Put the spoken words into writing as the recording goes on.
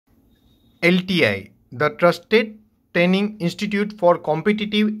LTI, the Trusted Training Institute for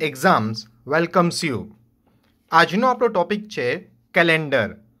Competitive Exams, welcomes you. આજનો આપણો topic છે calendar,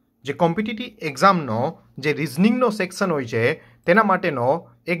 જે કોમ્પિટિટિવ એક્ઝામનો જે રિઝનિંગનો સેક્શન હોય છે તેના માટેનો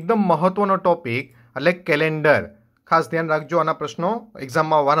એકદમ મહત્ત્વનો ટોપિક એટલે કેલેન્ડર. ખાસ ધ્યાન રાખજો, આના પ્રશ્નો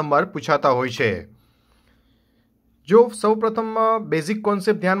એક્ઝામમાં વારંવાર પૂછાતા હોય છે. જો સૌપ્રથમ બેઝિક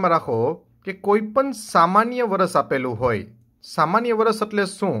કોન્સેપ્ટ ધ્યાનમાં રાખો કે કોઈ પણ સામાન્ય વર્ષ આપેલું હોય. સામાન્ય વર્ષ એટલે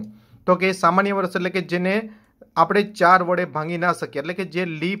શું? તો કે સામાન્ય વર્ષ એટલે કે જેને આપણે 4 વડે ભાંગી ના શકીએ, એટલે કે જે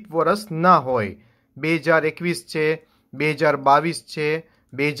લીપ વર્ષ ના હોય. 2021 છે, 2022 છે,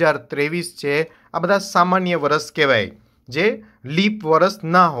 2023 છે, આ બધા સામાન્ય વર્ષ કહેવાય. જે લીપ વર્ષ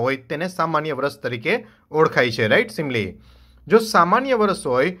ના હોય તેને સામાન્ય વર્ષ તરીકે ઓળખાય છે. Right, simply. જો સામાન્ય વર્ષ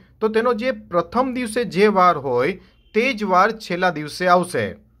હોય તો તેનો જે પ્રથમ દિવસે જે વાર હોય તે જ વાર છેલ્લા દિવસે આવશે.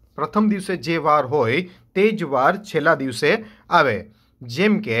 પ્રથમ દિવસે જે વાર હોય તે જ વાર છેલ્લા દિવસે આવે.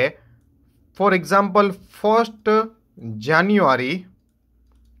 જેમ કે ફોર એક્ઝામ્પલ 1 જાન્યુઆરી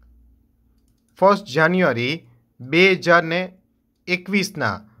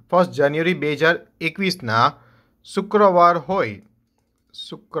 2021ના 1 જાન્યુઆરી 2021ના શુક્રવાર હોય,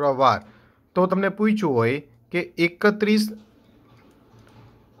 શુક્રવાર, તો તમને પૂછ્યું હોય કે 31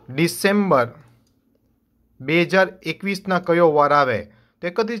 ડિસેમ્બર 2021ના કયો વાર આવે, તો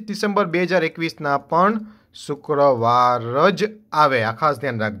 31 ડિસેમ્બર 2021ના પણ શુક્રવાર જ આવે. આ ખાસ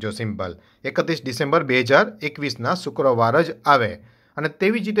ધ્યાન રાખજો. સિમ્પલ, 31 ડિસેમ્બર 2021ના શુક્રવાર જ આવે. અને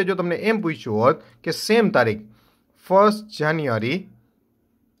તેવી જ રીતે જો તમને એમ પૂછ્યું હોત કે સેમ તારીખ 1 જાન્યુઆરી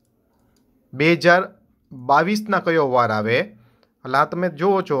 2022ના કયો વાર આવે, એટલે આ તમે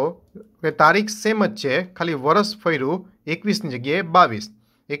જુઓ છો કે તારીખ સેમ જ છે, ખાલી વર્ષ ફર્યું 21ની જગ્યાએ 22,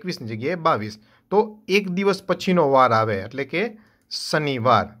 21ની જગ્યાએ 22, તો એક દિવસ પછીનો વાર આવે, એટલે કે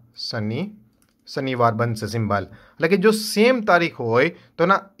શનિવાર. શનિવાર બનશે. સિમ્પલ, એટલે કે જો સેમ તારીખ હોય તો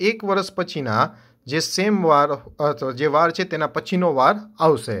એના એક વર્ષ પછીના જે સેમ વાર જે વાર છે તેના પછીનો વાર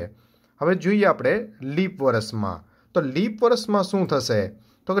આવશે. હવે જોઈએ આપણે લીપ વર્ષમાં. તો લીપ વર્ષમાં શું થશે?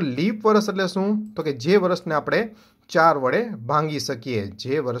 તો કે લીપ વર્ષ એટલે શું? તો કે જે વર્ષને આપણે 4 વડે ભાંગી શકીએ.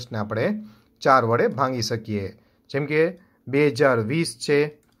 જે વર્ષને આપણે 4 વડે ભાંગી શકીએ. જેમ કે 2020 છે,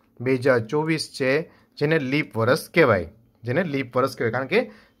 2024 છે, જેને લીપ વર્ષ કહેવાય. જેને લીપ વર્ષ કહેવાય, કારણ કે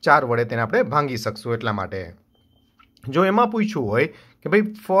 4 વડે તેને આપણે ભાંગી શકશું એટલા માટે. જો એમાં પૂછ્યું હોય કે ભાઈ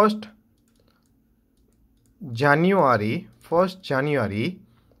 1 જાન્યુઆરી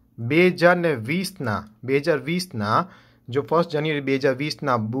 2020ના જો 1 જાન્યુઆરી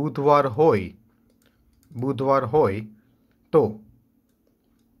 2020ના બુધવાર હોય તો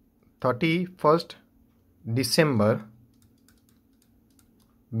 31 ડિસેમ્બર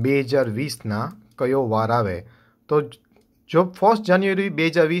 2020ના કયો વાર આવે? તો જો 1 જાન્યુઆરી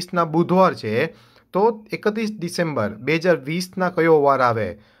 2020ના બુધવાર છે તો 31 ડિસેમ્બર 2020ના કયો વાર આવે?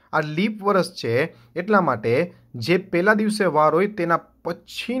 આ લીપ વર્ષ છે એટલા માટે જે પહેલા દિવસે વાર હોય તેના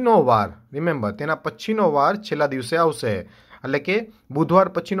પછીનો વાર, રિમેમ્બર, તેના પછીનો વાર છેલ્લા દિવસે આવશે. એટલે કે બુધવાર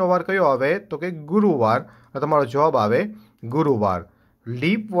પછીનો વાર કયો આવે? તો કે ગુરુવાર. તમારો જવાબ આવે ગુરુવાર.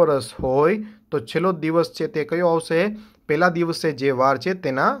 લીપ વર્ષ હોય તો છેલ્લો દિવસ છે તે કયો આવશે? પહેલા દિવસે જે વાર છે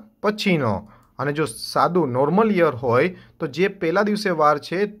તેના પછીનો. અને જો સાદું નોર્મલ યર હોય તો જે પહેલા દિવસે વાર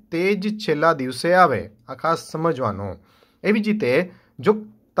છે તે જ છેલ્લા દિવસે આવે. આ ખાસ સમજવાનું. એવી જ રીતે જો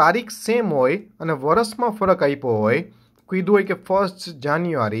તારીખ સેમ હોય અને વર્ષમાં ફરક આપ્યો હોય, કીધું હોય કે 1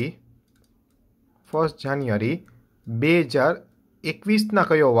 જાન્યુઆરી 2021ના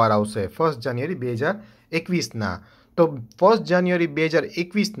કયો વાર આવશે? 1 જાન્યુઆરી 2021ના, તો 1 જાન્યુઆરી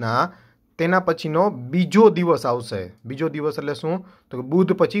 2021ના તેના પછીનો બીજો દિવસ આવશે. બીજો દિવસ એટલે શું? તો કે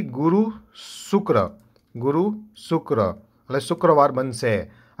બુધ પછી ગુરુ શુક્ર એટલે શુક્રવાર બનશે.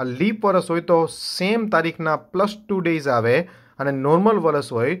 આ લીપ વર્ષ હોય તો સેમ તારીખના +2 ડેઝ આવે, અને નોર્મલ વર્ષ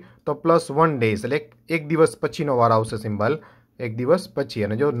હોય તો +1 ડેઝ, એટલે એક દિવસ પછીનો વાર આવશે. સિમ્પલ, એક દિવસ પછી.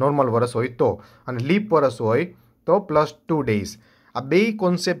 અને જો નોર્મલ વર્ષ હોય તો, અને લીપ વર્ષ હોય તો +2 ડેઝ. આ બે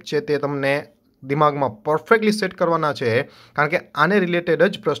કોન્સેપ્ટ છે તે તમને દિમાગમાં પરફેક્ટલી સેટ કરવાના છે, કારણ કે આને રિલેટેડ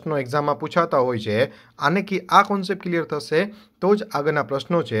જ પ્રશ્નો એક્ઝામમાં પૂછાતા હોય છે. આ કોન્સેપ્ટ ક્લિયર થશે તો જ આગળના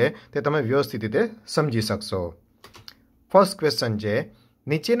પ્રશ્નો છે તે તમે વ્યવસ્થિત રીતે સમજી શકશો. ફર્સ્ટ ક્વેશ્ચન છે,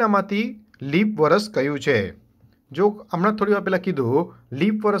 નીચેનામાંથી લીપ વર્ષ કયું છે? જો હમણાં થોડી વાર પહેલાં કીધું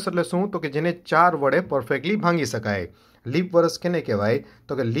લીપ વર્ષ એટલે શું? તો કે જેને 4 વડે પરફેક્ટલી ભાંગી શકાય. લીપ વર્ષ કેને કહેવાય?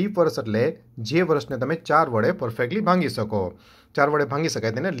 તો કે લીપ વર્ષ એટલે જે વર્ષને તમે 4 વડે પરફેક્ટલી ભાંગી શકો. 4 વડે ભાંગી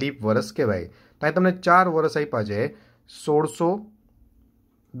શકાય તેને લીપ વર્ષ કહેવાય. ત્યાં તમને 4 વર્ષ આપ્યા છે: 1600,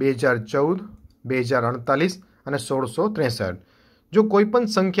 2014, 2048 અને 1663. જો કોઈ પણ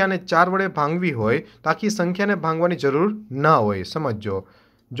સંખ્યાને 4 વડે ભાંગવી હોય તો આખી સંખ્યાને ભાંગવાની જરૂર ના હોય. સમજો,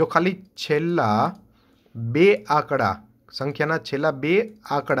 જો ખાલી છેલ્લા 2 આંકડા, સંખ્યાના છેલ્લા 2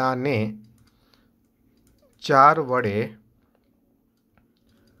 આંકડાને 4 વડે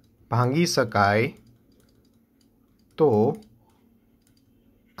ભાંગી શકાય તો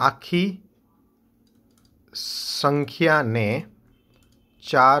આખી સંખ્યાને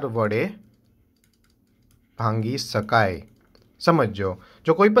 4 વડે ભાંગી શકાય। સમજો,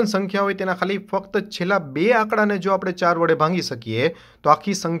 જો કોઈ પણ સંખ્યા હોય તેના ખાલી ફક્ત છેલ્લા 2 આંકડાને જો આપણે 4 વડે ભાંગી શકીએ તો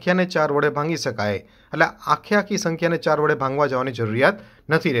આખી સંખ્યાને 4 વડે ભાંગી શકાય। એટલે આખી સંખ્યાને 4 વડે ભાંગવા જવાની જરૂરિયાત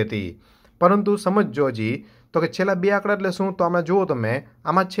નથી રહેતી। પરંતુ સમજો હજી તો કે છેલ્લા 2 આંકડા એટલે શું? તો આમાં જુઓ તમે,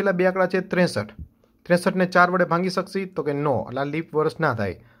 આમાં છેલ્લા 2 આંકડા છે 63। 63ને 4 વડે ભાંગી શકશી? તો કે નો, એટલે લીપ વર્ષ ના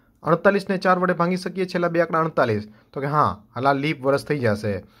થાય। 48ને 4 વડે ભાંગી શકીએ છેલ્લા 2 આંકડા 48? તો કે હા, એટલે લીપ વર્ષ થઈ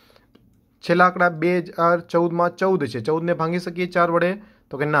જશે। છેલ્લા આંકડા 2014માં 14 છે, 14ને ભાંગી શકીએ 4 વડે?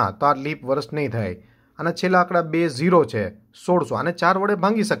 તો કે ના, તો આ લીપ વર્ષ નહીં થાય। અને છેલ્લા આંકડા 20 છે, 1600, આને 4 વડે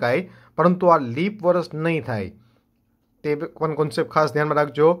ભાંગી શકાય પરંતુ આ લીપ વર્ષ નહીં થાય। તે પણ કોન્સેપ્ટ ખાસ ધ્યાનમાં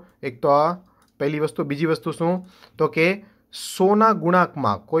રાખજો। એક તો આ પહેલી વસ્તુ। બીજી વસ્તુ શું? તો કે 100ના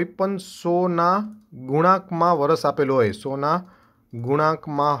ગુણાંકમાં, કોઈ પણ 100ના ગુણાંકમાં વર્ષ આપેલું હોય, 100ના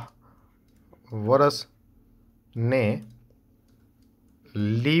ગુણાંકમાં વર્ષને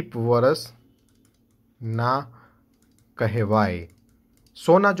લીપ વર્ષ ના કહેવાય।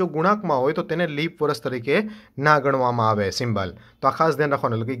 100ના જો ગુણાંકમાં હોય તો તેને લીપ વર્ષ તરીકે ના ગણવામાં આવે। સિમ્બલ તો આ ખાસ ધ્યાન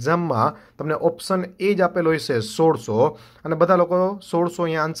રાખવાનું। એટલે એક્ઝામમાં તમને ઓપ્શન એ જ આપેલો હોય છે 1600, અને બધા લોકો 1600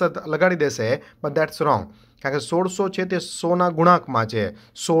 અહીંયા આન્સર લગાડી દેશે, બટ દેટ્સ રોંગ। કારણ કે 1600 છે તે 100ના ગુણાંકમાં છે।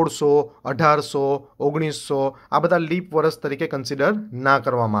 1600, 1800, 1900 આ બધા લીપ વર્ષ તરીકે કન્સિડર ના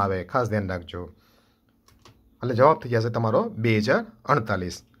કરવામાં આવે। ખાસ ધ્યાન રાખજો। એટલે જવાબ થઈ જશે તમારો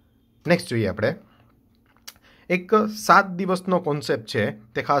 2048। નેક્સ્ટ જોઈએ આપણે એક 7 દિવસનો કોન્સેપ્ટ છે,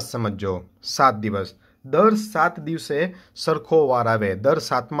 તે ખાસ સમજો। 7 દિવસ, દર 7 દિવસે સરખો વાર આવે, દર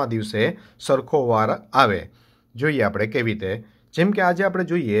 7મા દિવસે સરખો વાર આવે। જોઈએ આપણે કેવી રીતે। જેમ કે આજે આપણે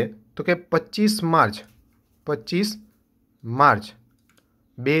જોઈએ તો કે 25 માર્ચ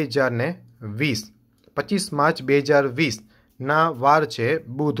 2020, 25 માર્ચ 2020ના વાર છે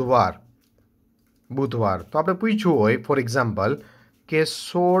બુધવાર। તો આપણે પૂછ્યું હોય ફોર એક્ઝામ્પલ કે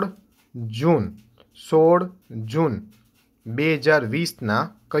 16 જૂન 2020ના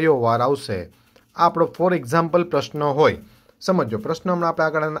કયો વાર આવશે? આપણો ફોર એક્ઝામ્પલ પ્રશ્ન હોય। સમજો પ્રશ્ન હમણાં આપણે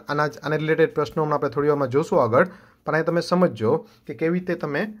આગળ આને રિલેટેડ પ્રશ્નો હમણાં આપણે થોડી વારમાં જોશું આગળ, પણ અહીં તમે સમજો કે કેવી રીતે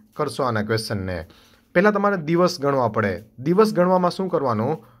તમે કરશો આના ક્વેશ્ચનને। પહેલાં તમારે દિવસ ગણવા પડે। દિવસ ગણવામાં શું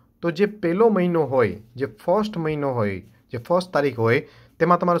કરવાનું? તો જે પહેલો મહિનો હોય, જે ફર્સ્ટ મહિનો હોય, જે ફર્સ્ટ તારીખ હોય,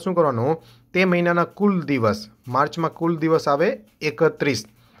 તેમાં તમારે શું કરવાનું? તે મહિનાના કુલ દિવસ, માર્ચમાં કુલ દિવસ આવે 31,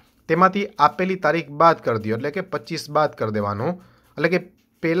 તેમાંથી આપેલી તારીખ બાદ કરી દો, એટલે કે 25 બાદ કરી દેવાનું। એટલે કે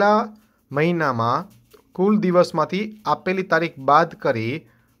પહેલા મહિનામાં કુલ દિવસમાંથી આપેલી તારીખ બાદ કરી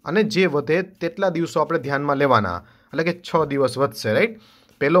અને જે વધે તેટલા દિવસો આપણે ધ્યાનમાં લેવાના। એટલે કે 6 દિવસ વધશે, રાઈટ।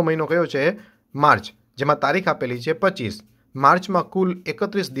 પહેલો મહિનો કયો છે? માર્ચ, જેમાં તારીખ આપેલી છે 25। માર્ચમાં કુલ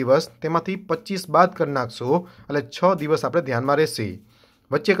 31 દિવસ, તેમાંથી 25 બાદ કરી નાખશું, એટલે 6 દિવસ આપણે ધ્યાનમાં રહેશે।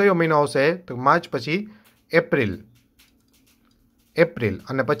 વચ્ચે કયો મહિનો આવશે? તો માર્ચ પછી એપ્રિલ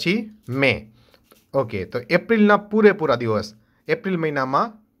અને પછી મે। ઓકે, તો એપ્રિલના પૂરેપૂરા દિવસ, એપ્રિલ મહિનામાં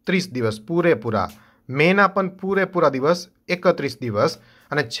 30 દિવસ પૂરેપૂરા, મેના પણ પૂરેપૂરા દિવસ 31 દિવસ,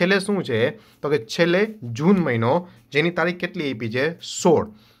 અને છેલ્લે શું છે? તો કે છેલ્લે જૂન મહિનો, જેની તારીખ કેટલી આપી છે? 16,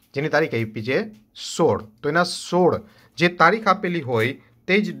 જેની તારીખ આપી છે 16। તો એના 16 જે તારીખ આપેલી હોય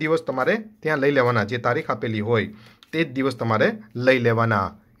તે જ દિવસ તમારે ત્યાં લઈ લેવાના, જે તારીખ આપેલી હોય તે જ દિવસ તમારે લઈ લેવાના।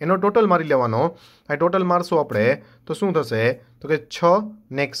 એનો ટોટલ મારી લેવાનો। આ ટોટલ મારશું આપણે તો શું થશે? તો કે 6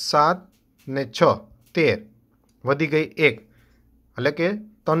 ને 1 7 ને 6 13, વધી ગઈ 1, એટલે કે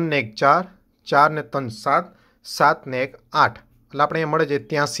 3 ને 1 4, 4 ને 3 7, 7 ને 1 8, એટલે આપણે અહીંયા મળે છે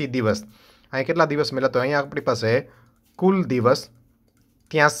 83 દિવસ। અહીંયા કેટલા દિવસ મળ્યા? તો અહીંયા આપણી પાસે કુલ દિવસ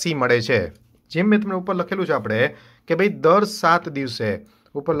 83 મળે છે। જેમ મેં તમને ઉપર લખેલું છે આપણે કે ભાઈ દર 7 દિવસે,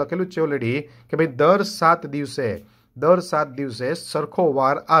 ઉપર લખેલું જ છે ઓલરેડી કે ભાઈ દર 7 દિવસે સરખો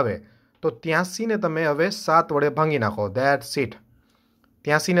વાર આવે, તો 83ને તમે હવે 7 વડે ભાંગી નાખો। That's it.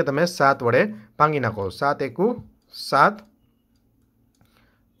 83ને તમે 7 વડે ભાંગી નાખો। 7 એકુ 7,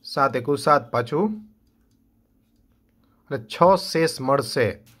 7 એકુ 7 પાછું, એટલે 6 શેષ મળશે।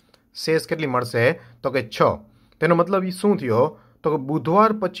 શેષ કેટલી મળશે? તો કે 6। તેનો મતલબ એ શું થયો? તો કે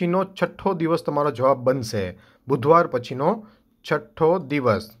બુધવાર પછીનો 6થો દિવસ તમારો જવાબ બનશે। બુધવાર પછીનો 6થો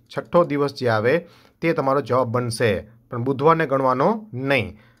દિવસ જે આવે તે તમારો જવાબ બનશે, પણ બુધવારને ગણવાનો નહીં।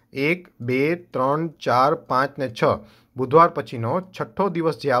 1 2 3 4 5 ને 6 બુધવાર પછીનો 6થો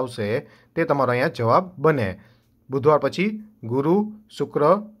દિવસ જે આવશે તે તમારો અહીંયા જવાબ બને। બુધવાર પછી ગુરુ, શુક્ર,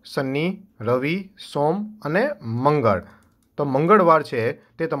 શનિ, રવિ, સોમ અને મંગળ, તો મંગળવાર છે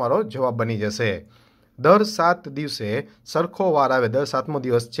તે તમારો જવાબ બની જશે। दर 7 दिवसे सरखो वार आवे, दर 7मो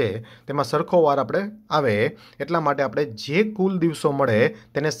दिवस छे तेमां सरखो वार आपणे आवे એટલા માટે આપણે જે કુલ દિવસો મળે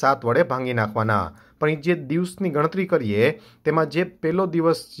તેને 7 વડે ભાંગી નાખવાના। પણ જે દિવસની ગણતરી કરીએ તેમાં જે પહેલો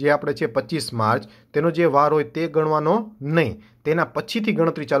દિવસ જે આપણે છે 25 માર્ચ તેનો જે વાર હોય તે ગણવાનો નહીં, તેના પછીથી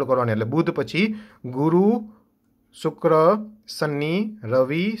ગણતરી ચાલુ કરવાની। એટલે બુધ પછી ગુરુ, શુક્ર, શનિ,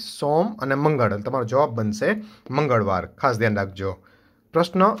 રવિ, સોમ અને મંગળ। તમારો જવાબ બનશે મંગળવાર। ખાસ ધ્યાન રાખજો।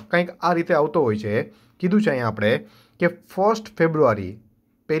 પ્રશ્ન કંઈક આ રીતે આવતો હોય છે। કીધું છે અહીંયા આપણે કે 1 ફેબ્રુઆરી,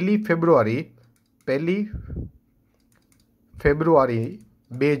 1 ફેબ્રુઆરી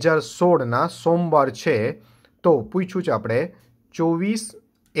 2016 સોમવાર છે, તો પૂછ્યું છે આપણે 24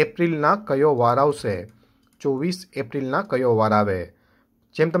 એપ્રિલના કયો વાર આવશે? 24 એપ્રિલના કયો વાર આવે?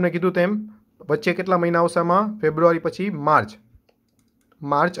 જેમ તમને કીધું તેમ વચ્ચે કેટલા મહિના આવશે આમાં? ફેબ્રુઆરી પછી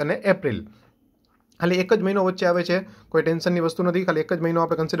માર્ચ અને એપ્રિલ, ખાલી એક જ મહિનો વચ્ચે આવે છે, કોઈ ટેન્શનની વસ્તુ નથી, ખાલી એક જ મહિનો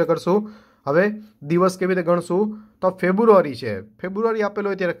આપણે કન્સિડર કરશું। હવે દિવસ કેવી રીતે ગણશું? તો ફેબ્રુઆરી છે, ફેબ્રુઆરી આપેલો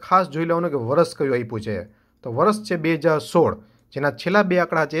હોય ત્યારે ખાસ જોઈ લેવાનું કે વર્ષ કયું આપ્યું છે, તો વર્ષ છે 2016, જેના છેલ્લા બે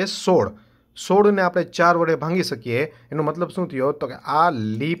આંકડા છે 16, 16ને આપણે 4 વડે ભાંગી શકીએ। એનો મતલબ શું થયો? તો કે આ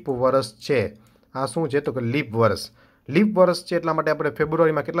લીપ વર્ષ છે। આ શું છે? તો કે લીપ વર્ષ। લીપ વર્ષ છે એટલા માટે આપણે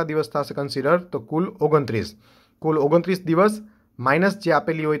ફેબ્રુઆરીમાં કેટલા દિવસ થશે કન્સિડર? તો કુલ 29, કુલ 29 દિવસ માઇનસ જે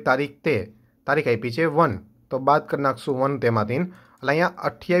આપેલી હોય તારીખ, તે તારીખ આપી છે 1, તો બાદ કરી નાખશું 1 તેમાંથી, એટલે અહીંયા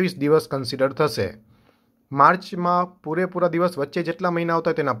 28 દિવસ કન્સિડર થશે। માર્ચમાં પૂરેપૂરા દિવસ, વચ્ચે જેટલા મહિના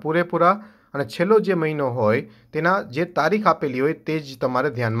આવતા હોય તેના પૂરેપૂરા, અને છેલ્લો જે મહિનો હોય તેના જે તારીખ આપેલી હોય તે જ તમારે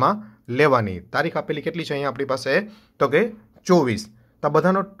ધ્યાનમાં લેવાની। તારીખ આપેલી કેટલી છે અહીંયા આપણી પાસે? તો કે 24। તો આ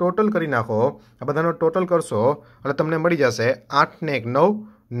બધાનો ટોટલ કરી નાખો, આ બધાનો ટોટલ કરશો એટલે તમને મળી જશે 8 ને 1 9,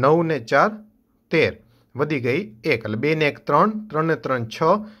 9 ને 4 13, વધી ગઈ 1, એટલે 2 ને 1 3, 3 ને 3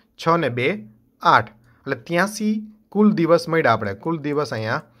 6, 6 ને 2 8, એટલે 83 કુલ દિવસ મળ્યા આપણે। કુલ દિવસ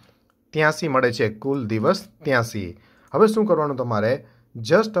અહીંયા 83 મળે છે, કુલ દિવસ 83। હવે શું કરવાનું તમારે?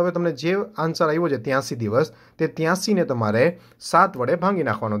 જસ્ટ હવે તમને જે આન્સર આવ્યો છે 83 દિવસ, તે 83ને તમારે 7 વડે ભાંગી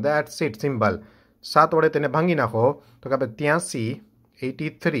નાખવાનો। That's it, simple. 7 વડે તેને ભાંગી નાખો તો કે આપણે 83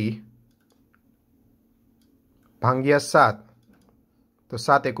 83 ભાંગ્યા 7, તો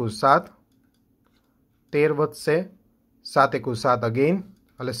 7 એકુ 7, 13 વધશે, 7 એકુ 7 અગેન,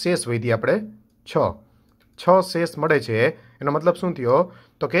 એટલે શેષ વધી આપણે 6 શેષ મળે છે। એનો મતલબ શું થયો?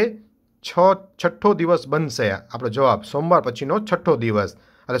 તો કે છઠ્ઠો દિવસ બનશે આપણો જવાબ, સોમવાર પછીનો છઠ્ઠો દિવસ।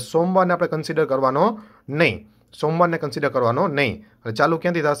 એટલે સોમવારને આપણે કન્સિડર કરવાનો નહીં, સોમવારને કન્સિડર કરવાનો નહીં। એટલે ચાલુ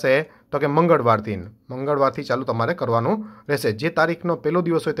ક્યાંથી થશે? તો કે મંગળવારથી ચાલુ તમારે કરવાનું રહેશે। જે તારીખનો પહેલો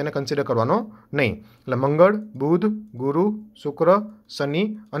દિવસ હોય તેને કન્સિડર કરવાનો નહીં। એટલે મંગળ, બુધ, ગુરુ, શુક્ર, શનિ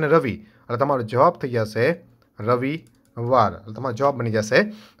અને રવિ, એટલે તમારો જવાબ થઈ જશે રવિવાર। એટલે તમારો જવાબ બની જશે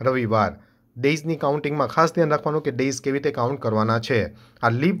રવિવાર। ડેઝની કાઉન્ટિંગમાં ખાસ ધ્યાન રાખવાનું કે ડેઝ કેવી રીતે કાઉન્ટ કરવાના છે।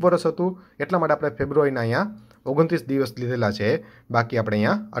 આ લીપ વર્ષ હતું એટલા માટે આપણે ફેબ્રુઆરીના અહીંયા 29 દિવસ લીધેલા છે, બાકી આપણે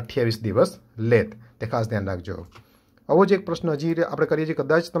અહીંયા 28 દિવસ લેત, તે ખાસ ધ્યાન રાખજો। આવો જ એક પ્રશ્ન હજી આપણે કરીએ છીએ,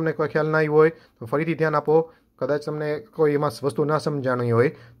 કદાચ તમને કોઈ ખ્યાલ ના આવ્યો હોય તો ફરીથી ધ્યાન આપો, કદાચ તમને કોઈ એમાં વસ્તુ ના સમજાણી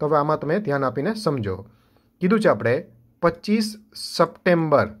હોય તો હવે આમાં તમે ધ્યાન આપીને સમજો। કીધું છે આપણે 25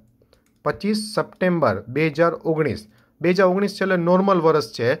 સપ્ટેમ્બર 2019, 2019 છે એટલે નોર્મલ વર્ષ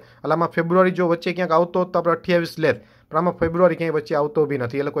છે, એટલે આમાં ફેબ્રુઆરી જો વચ્ચે ક્યાંક આવતો તો આપણે 28 લેત, પણ આમાં ફેબ્રુઆરી ક્યાંય વચ્ચે આવતો બી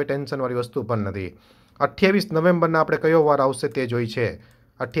નથી, એટલે કોઈ ટેન્શનવાળી વસ્તુ પણ નથી। 28 નવેમ્બરના આપણે કયો વાર આવશે તે જોઈ છે,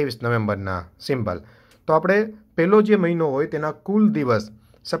 28 નવેમ્બરના, સિમ્પલ। તો આપણે પહેલો જે મહિનો હોય તેના કુલ દિવસ,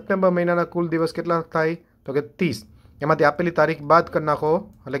 સપ્ટેમ્બર મહિનાના કુલ દિવસ કેટલા થાય? તો કે 30, એમાંથી આપેલી તારીખ બાદ કરી નાખો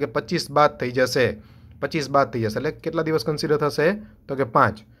એટલે કે 25 બાદ થઈ જશે, 25 બાદ થઈ જશે, એટલે કેટલા દિવસ કન્સિડર થશે? તો કે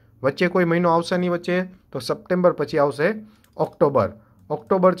 5। વચ્ચે કોઈ મહિનો આવશે નહીં વચ્ચે, તો સપ્ટેમ્બર પછી આવશે ઓક્ટોબર,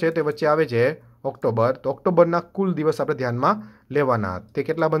 ઓક્ટોબર છે તે વચ્ચે આવે છે ઓક્ટોબર, તો ઓક્ટોબરના કુલ દિવસ આપણે ધ્યાનમાં લેવાના, તે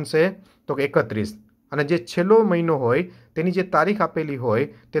કેટલા બનશે? તો કે 31, અને જે છેલ્લો મહિનો હોય તેની જે તારીખ આપેલી હોય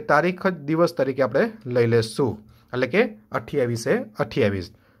તે તારીખ જ દિવસ તરીકે આપણે લઈ લેશું, એટલે કે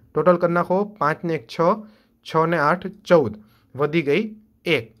 28 ટોટલ કરી નાખો। 5 ને 1 6, 6 ને 8 14, વધી ગઈ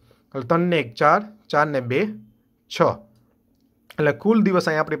 1, એટલે 3 ને 1 4, 4 ને 2 6, એટલે કુલ દિવસ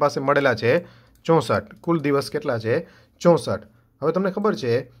અહીં આપણી પાસે મળેલા છે 64। કુલ દિવસ કેટલા છે? 64। હવે તમને ખબર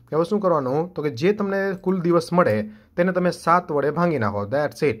છે કે હવે શું કરવાનું? તો કે જે તમને કુલ દિવસ મળે તેને તમે 7 વડે ભાંગી નાખો,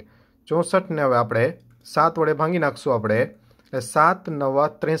 દેટ્સ ઇટ। 64ને હવે આપણે 7 વડે ભાંગી નાખશું આપણે, એટલે 7 9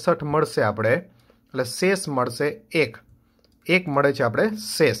 63 મળશે આપણે, એટલે શેષ મળશે 1 મળે છે આપણે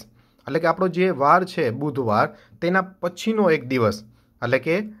શેષ, એટલે કે આપણો જે વાર છે બુધવાર તેના પછીનો એક દિવસ, એટલે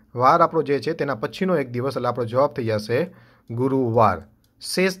કે વાર આપણો જે છે તેના પછીનો એક દિવસ, એટલે આપણો જવાબ થઈ જશે ગુરુવાર।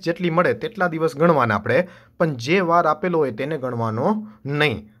 શેષ જેટલી મળે તેટલા દિવસ ગણવાના આપણે, પણ જે વાર આપેલો હોય તેને ગણવાનો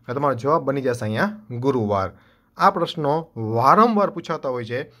નહીં, એટલે તમારો જવાબ બની જશે અહીંયા ગુરુવાર। આ પ્રશ્નો વારંવાર પૂછાતા હોય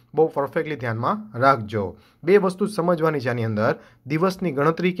છે, બહુ પરફેક્ટલી ધ્યાનમાં રાખજો. બે વસ્તુ સમજવાની છે આની અંદર, દિવસની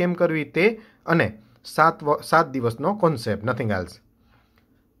ગણતરી કેમ કરવી તે અને 7 દિવસનો કોન્સેપ્ટ, નથિંગ એલ્સ.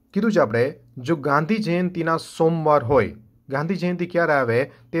 કીધું છે આપણે, જો ગાંધી જયંતિના સોમવાર હોય, ગાંધી જયંતિ ક્યારે આવે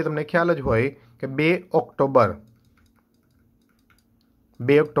તે તમને ખ્યાલ જ હોય કે 2 ઓક્ટોબર.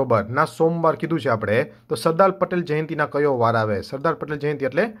 2 ઓક્ટોબરના સોમવાર કીધું છે આપણે, તો સરદાર પટેલ જયંતિના કયો વાર આવે? સરદાર પટેલ જયંતિ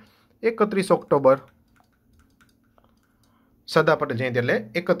એટલે 31 ઓક્ટોબર. સરદાર પટેલ જયંતિ એટલે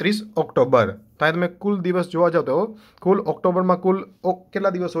 31 ઓક્ટોબર. તો અહીં તમે કુલ દિવસ જોવા જાઓ તો કુલ ઓક્ટોબરમાં કુલ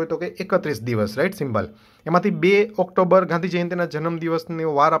કેટલા દિવસ હોય તો કે 31 દિવસ, રાઈટ? સિમ્પલ. એમાંથી 2 ઓક્ટોબર ગાંધી જયંતિના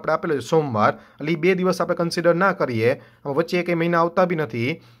જન્મદિવસનો વાર આપણે આપેલો છે સોમવાર, એટલે 2 દિવસ આપણે કન્સિડર ના કરીએ. વચ્ચે કંઈ મહિના આવતા બી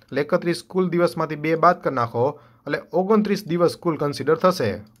નથી, એટલે 31 કુલ દિવસમાંથી 2 બાદ કરી નાખો, એટલે 29 દિવસ કુલ કન્સિડર થશે.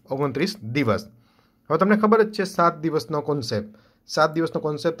 29 દિવસ. હવે તમને ખબર જ છે 7 દિવસનો કોન્સેપ્ટ. 7 દિવસનો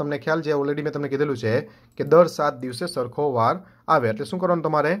કોન્સેપ્ટ તમને ખ્યાલ છે, ઓલરેડી મેં તમને કીધેલું છે કે દર 7 દિવસે સરખો વાર આવે. એટલે શું કરવાનું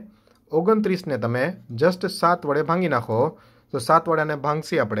તમારે? 29ને તમે જસ્ટ 7 વડે ભાંગી નાખો. તો 7 વડે આને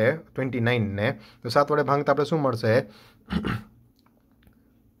ભાંગશી આપણે 29ને, તો 7 વડે ભાંગતા આપણે શું મળશે?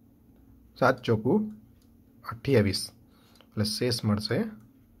 7 ચોકું 28, એટલે શેષ મળશે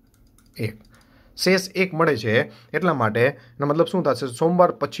 1. શેષ 1 મળે છે, એટલા માટે એનો મતલબ શું થશે?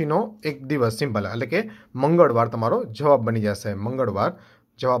 સોમવાર પછીનો એક દિવસ. સિમ્પલ. એટલે કે મંગળવાર તમારો જવાબ બની જશે. મંગળવાર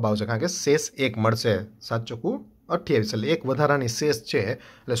જવાબ આવશે, કારણ કે શેષ 1 મળશે. 7 ચોકું 28, એટલે 1 વધારાની શેષ છે,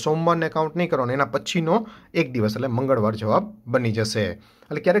 એટલે સોમવારને કાઉન્ટ નહીં કરવાનો, એના પછીનો એક દિવસ, એટલે મંગળવાર જવાબ બની જશે.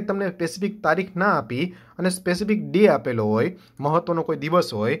 એટલે ક્યારેક તમને સ્પેસિફિક તારીખ ના આપી અને સ્પેસિફિક ડે આપેલો હોય, મહત્વનો કોઈ દિવસ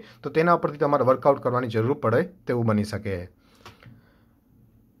હોય, તો તેના ઉપરથી તમારે વર્કઆઉટ કરવાની જરૂર પડે તેવું બની શકે.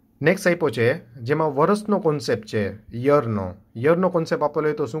 નેક્સ્ટ આપ્યો છે, જેમાં વર્ષનો કોન્સેપ્ટ છે, યરનો કોન્સેપ્ટ આપેલો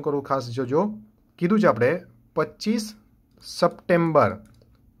હોય તો શું કરવું ખાસ જોજો. કીધું છે આપણે 25 સપ્ટેમ્બર.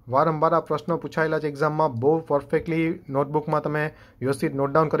 વારંવાર આ પ્રશ્નો પૂછાયેલા છે એક્ઝામમાં. બહુ પરફેક્ટલી નોટબુકમાં તમે વ્યવસ્થિત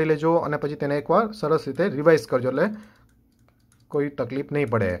નોટ ડાઉન કરી લેજો અને પછી તેને એકવાર સરસ રીતે રિવાઇઝ કરજો, એટલે કોઈ તકલીફ નહીં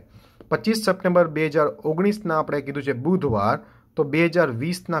પડે. 25 સપ્ટેમ્બર 2019ના આપણે કીધું છે બુધવાર, તો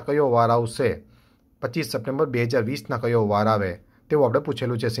 2020ના કયો વાર આવશે? 25 સપ્ટેમ્બર 2020ના કયો વાર આવે તેવું આપણે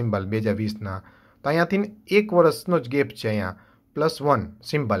પૂછેલું છે. સિમ્પલ. 2020ના. તો અહીંયાથી 1 વર્ષનો જ ગેપ છે, અહીંયા +1.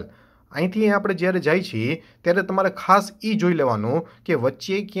 સિમ્પલ. અહીંથી આપણે જ્યારે જાય છીએ ત્યારે તમારે ખાસ એ જોઈ લેવાનું કે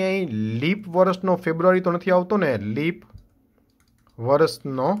વચ્ચે ક્યાંય લીપ વર્ષનો ફેબ્રુઆરી તો નથી આવતો ને? લીપ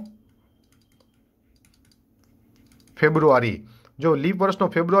વર્ષનો ફેબ્રુઆરી. જો લીપ વર્ષનો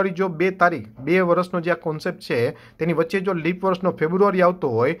ફેબ્રુઆરી, જો 2 તારીખ, 2 વર્ષનો જે આ કોન્સેપ્ટ છે તેની વચ્ચે જો લીપ વર્ષનો ફેબ્રુઆરી આવતો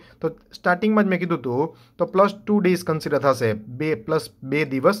હોય તો સ્ટાર્ટિંગમાં જ મેં કીધું હતું તો +2 ડેઝ કન્સિડર થશે. 2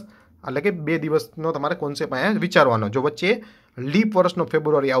 દિવસ, એટલે કે 2 દિવસનો તમારે કોન્સેપ્ટ અહીંયા વિચારવાનો. જો વચ્ચે લીપ વર્ષનો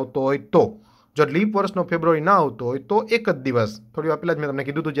ફેબ્રુઆરી આવતો હોય તો. જો લીપ વર્ષનો ફેબ્રુઆરી ના આવતો હોય તો 1 જ દિવસ. થોડી વાર પહેલાં જ મેં તમને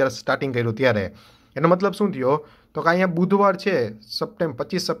કીધું હતું જ્યારે સ્ટાર્ટિંગ કર્યું ત્યારે. એનો મતલબ શું થયો? તો કે અહીંયા બુધવાર છે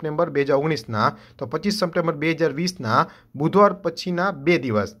 25 સપ્ટેમ્બર 2019ના, તો 25 સપ્ટેમ્બર 2020ના બુધવાર પછીના 2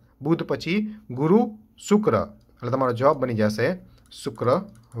 દિવસ, બુધ પછી ગુરુ શુક્ર, એટલે તમારો જવાબ બની જશે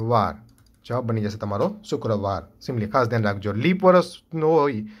શુક્રવાર. જવાબ બની જશે તમારો શુક્રવાર. સિમ્પલી ખાસ ધ્યાન રાખજો. લીપ વર્ષનો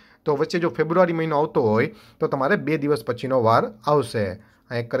હોય તો વચ્ચે જો ફેબ્રુઆરી મહિનો આવતો હોય તો તમારે 2 દિવસ પછીનો વાર આવશે.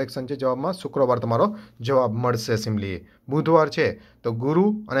 આ એક કરેક્શન છે જવાબમાં. શુક્રવાર તમારો જવાબ મળશે. સિમ્પલી બુધવાર છે તો ગુરુ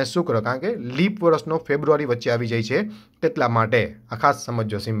અને શુક્ર, કારણ કે લીપ વર્ષનો ફેબ્રુઆરી વચ્ચે આવી જાય છે તેટલા માટે. આ ખાસ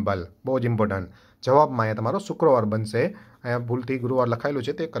સમજો. સિમ્પલ. બહુ જ ઇમ્પોર્ટન્ટ. જવાબમાં અહીંયા તમારો શુક્રવાર બનશે. અહીંયા ભૂલથી ગુરુવાર લખાયેલું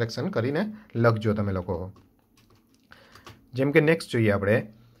છે તે કરેક્શન કરીને લખજો તમે લોકો. જેમ કે નેક્સ્ટ જોઈએ આપણે.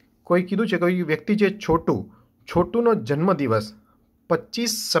 કોઈ કીધું છે કોઈ વ્યક્તિ છે છોટુનો જન્મદિવસ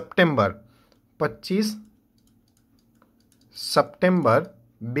 25 સપ્ટેમ્બર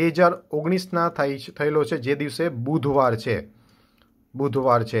 2019ના થયેલો છે, જે દિવસે બુધવાર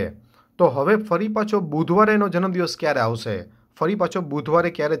છે. તો હવે ફરી પાછો બુધવારે એનો જન્મદિવસ ક્યારે આવશે? ફરી પાછો બુધવારે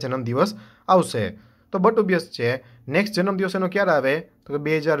ક્યારે જન્મદિવસ આવશે? તો બટ ઓબ્વિયસ છે, નેક્સ્ટ જન્મદિવસ એનો ક્યારે આવે? તો કે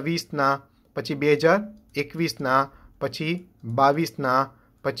 2020ના, પછી 2021ના, પછી 22ના,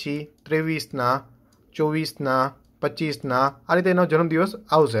 પછી 23ના, 24ના, 25ના, આ રીતે એનો જન્મદિવસ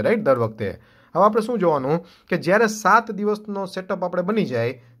આવશે, રાઈટ? દર વખતે. હવે આપણે શું જોવાનું કે જ્યારે 7 દિવસનો સેટઅપ આપણે બની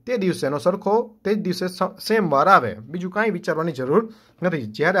જાય તે દિવસેનો સરખો તે જ દિવસે સેમ વાર આવે. બીજું કાંઈ વિચારવાની જરૂર નથી.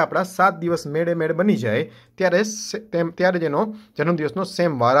 જ્યારે આપણા 7 દિવસ મેળે બની જાય ત્યારે જ એનો જન્મદિવસનો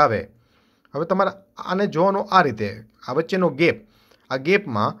સેમ વાર આવે. હવે તમારે આને જોવાનું આ રીતે. આ વચ્ચેનો ગેપ, આ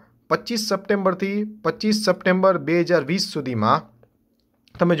ગેપમાં 25 સપ્ટેમ્બરથી 25 સપ્ટેમ્બર 2020 સુધીમાં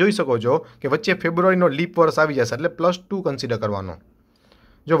તમે જોઈ શકો છો કે વચ્ચે ફેબ્રુઆરીનો લીપ વર્ષ આવી જશે, એટલે +2 કન્સિડર કરવાનો.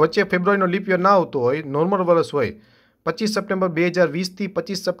 જો વચ્ચે ફેબ્રુઆરીનો લીપ યર ના આવતો હોય, નોર્મલ વર્ષ હોય, 25 સપ્ટેમ્બર 2020થી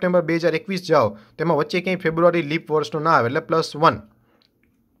 25 સપ્ટેમ્બર 2021 જાઓ, તેમાં વચ્ચે ક્યાંય ફેબ્રુઆરી લીપ વર્ષનો ના આવે, એટલે +1.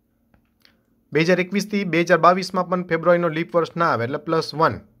 2021 થી 2022 માં પણ ફેબ્રુઆરીનો લીપ વર્ષ ના આવે એટલે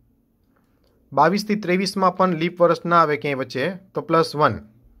 +1. 22 થી 23 માં પણ લીપ વર્ષ ના આવે ક્યાંય વચ્ચે તો +1.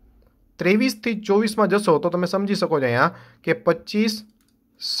 23 થી 24 માં જશો તો તમે સમજી શકો છો અહીંયા કે 25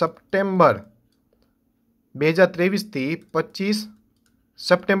 સપ્ટેમ્બર 2023 થી 25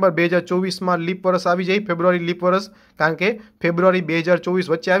 સપ્ટેમ્બર 2024 માં લીપ વર્ષ આવી જાય, ફેબ્રુઆરી લીપ વર્ષ, કારણ કે ફેબ્રુઆરી 2024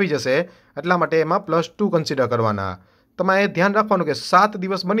 વચ્ચે આવી જશે, એટલા માટે એમાં +2 કન્સિડર કરવાના. તમારે ધ્યાન રાખવાનું કે 7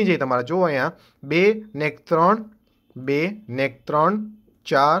 દિવસ બની જાય તમારે. જો અહીંયા 2 ને 3, 2 ને 3,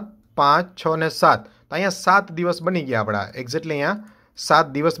 4, 5, 6 ને 7, તો અહીંયા 7 દિવસ બની ગયા આપણા. એક્ઝેક્ટલી અહીંયા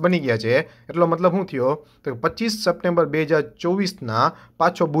 7 દિવસ બની ગયા છે. એટલો મતલબ શું થયો તો 25 સપ્ટેમ્બર 2024ના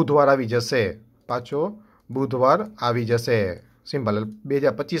પાછો બુધવાર આવી જશે. પાછો બુધવાર આવી જશે. સિમ્પલ.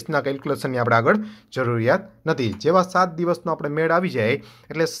 2025ના કેલ્ક્યુલેશનની આપણે આગળ જરૂરિયાત નથી. જેવા 7 દિવસનો આપણે મેળ આવી જાય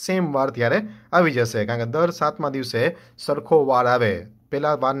એટલે સેમ વાર ત્યારે આવી જશે, કારણ કે દર 7મા દિવસે સરખો વાર આવે.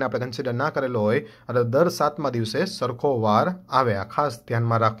 પહેલા વારને આપણે કન્સિડર ના કરેલો હોય એટલે દર 7મા દિવસે સરખો વાર આવે. આ ખાસ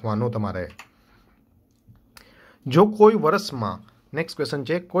ધ્યાનમાં રાખવાનું તમારે. જો કોઈ વર્ષમાં, નેક્સ્ટ ક્વેશ્ચન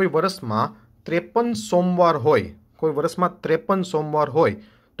છે, કોઈ વર્ષમાં 53 સોમવાર હોય, કોઈ વર્ષમાં 53 સોમવાર હોય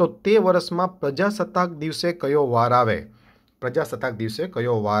તો તે વર્ષમાં પ્રજાસત્તાક દિવસે કયો વાર આવે? પ્રજાસત્તાક દિવસે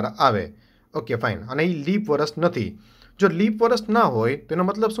કયો વાર આવે? Okay fine. અને એ લીપ વર્ષ નથી. જો લીપ વર્ષ ના હોય તો એનો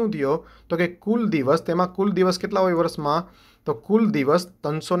મતલબ શું થયો તો કે કુલ દિવસ, તેમાં કુલ દિવસ કેટલા હોય વર્ષમાં? તો કુલ દિવસ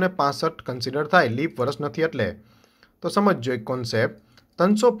 365 કન્સિડર થાય. લીપ વર્ષ નથી એટલે. તો સમજજો એક કોન્સેપ્ટ.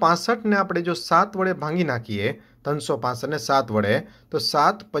 365ને આપણે જો 7 વડે ભાંગી નાખીએ, 365ને 7 વડે, તો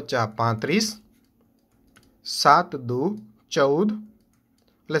 7 × 5 = 35, 7 × 2 = 14,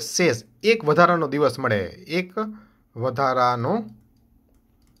 એટલે શેષ એક વધારાનો દિવસ મળે. એક વધારાનો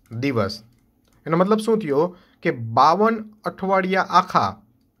દિવસ. એનો મતલબ શું થયો કે 52 અઠવાડિયા આખા,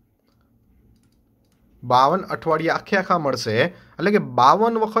 52 અઠવાડિયા આખે મળશે. એટલે કે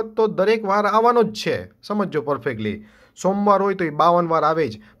 52 વખત તો દરેક વાર આવવાનો જ છે. સમજો પરફેક્ટલી. સોમવાર હોય તો એ 52 વાર આવે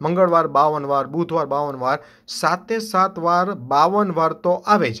જ, મંગળવાર 52 વાર, બુધવાર 52 વાર, 7 વાર 52 વાર તો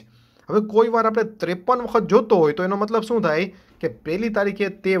આવે જ. હવે કોઈ વાર આપણે 53 વખત જોતો હોય તો એનો મતલબ શું થાય કે 1લી તારીખે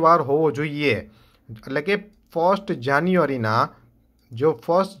તે વાર હોવો જોઈએ. એટલે કે 1 જાન્યુઆરીના, જો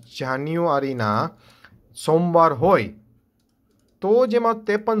 1 જાન્યુઆરીના સોમવાર હોય તો જ એમાં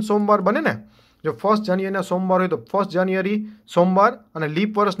 53 સોમવાર બને ને. જો 1 જાન્યુઆરીના સોમવાર હોય તો 1 જાન્યુઆરી સોમવાર, અને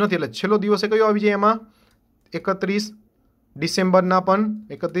લીપ વર્ષ નથી એટલે છેલ્લો દિવસે કયો આવી જાય એમાં? 31 ડિસેમ્બરના પણ,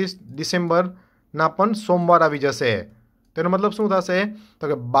 31 ડિસેમ્બરના પણ સોમવાર આવી જશે. તેનો મતલબ શું થશે તો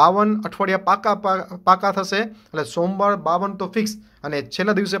કે 52 અઠવાડિયા પાકા થશે. એટલે સોમવાર 52 તો ફિક્સ, અને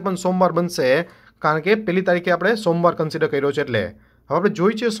છેલ્લા દિવસે પણ સોમવાર બનશે, કારણ કે 1લી તારીખે આપણે સોમવાર કન્સિડર કર્યો છે. એટલે હવે આપણે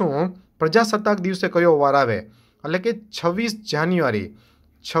જોઈ છે શું પ્રજાસત્તાક દિવસે કયો વાર આવે, એટલે કે 26 જાન્યુઆરી,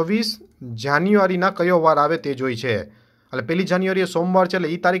 26 જાન્યુઆરીના કયો વાર આવે તે જોઈ છે. એટલે 1લી જાન્યુઆરીએ સોમવાર છે એટલે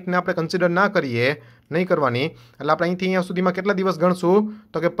એ તારીખને આપણે કન્સિડર ના કરીએ, નહીં કરવાની. એટલે આપણે અહીંથી અહીંયા સુધીમાં કેટલા દિવસ ગણશું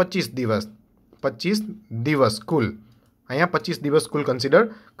તો કે 25 દિવસ. 25 દિવસ કુલ. અહીંયા 25 દિવસ કુલ કન્સિડર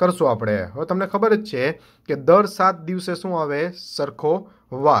કરશું આપણે. હવે તમને ખબર જ છે કે દર 7 દિવસે શું આવે? સરખો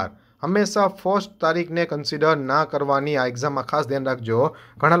વાર. હંમેશા 1 તારીખને કન્સિડર ના કરવાની. આ એક્ઝામમાં ખાસ ધ્યાન રાખજો.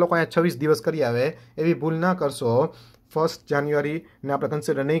 ઘણા લોકો અહીંયા 26 દિવસ કરી આવે, એવી ભૂલ ના કરશો. 1 જાન્યુઆરીને આપણે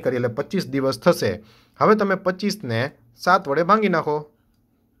કન્સિડર નહીં કરીએ એટલે 25 દિવસ થશે. હવે તમે 25ને 7 વડે ભાંગી નાખો.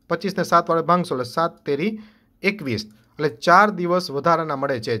 25ને 7 વડે ભાંગશો એટલે 7 તેરી 21, એટલે 4 દિવસ વધારાના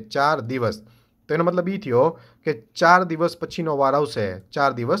મળે છે. 4 દિવસ. તો એનો મતલબ એ થયો કે 4 દિવસ પછીનો વાર આવશે.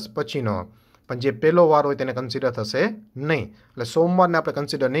 4 દિવસ પછીનો. પણ જે પહેલો વાર હોય તેને કન્સિડર થશે નહીં. એટલે સોમવારને આપણે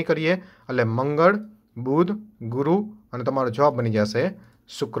કન્સિડર નહીં કરીએ. એટલે મંગળ, બુધ, ગુરુ, અને તમારો જવાબ બની જશે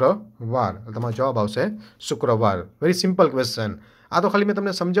શુક્રવાર. તમારો જવાબ આવશે શુક્રવાર. Very simple question. આ તો ખાલી મેં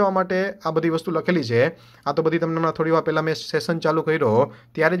તમને સમજાવવા માટે આ બધી વસ્તુ લખેલી છે. આ તો બધી તમને હમણાં થોડી વાર પહેલાં મેં સેશન ચાલુ કર્યો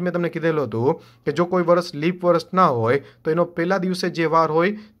ત્યારે જ મેં તમને કીધેલું હતું કે જો કોઈ વર્ષ લીપ વર્ષ ના હોય તો એનો પહેલા દિવસે જે વાર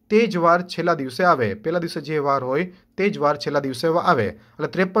હોય તે જ વાર છેલ્લા દિવસે આવે. પહેલા દિવસે જે વાર હોય તે જ વાર છેલ્લા દિવસે આવે. એટલે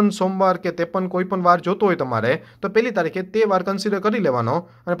 53 સોમવાર કે 53 કોઈ પણ વાર જોતો હોય તમારે તો 1લી તારીખે તે વાર કન્સિડર કરી લેવાનો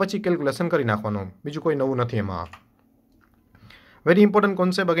અને પછી કેલ્ક્યુલેશન કરી નાખવાનું. બીજું કોઈ નવું નથી એમાં. Very important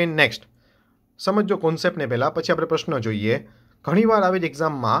concept again. Next સમજો કોન્સેપ્ટને પહેલાં, પછી આપણે પ્રશ્ન જોઈએ. ઘણીવાર આવે છે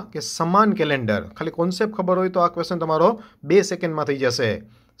એક્ઝામમાં કે સમાન કેલેન્ડર. ખાલી કોન્સેપ્ટ ખબર હોય તો આ ક્વેશ્ચન તમારો 2 સેકન્ડમાં થઈ જશે.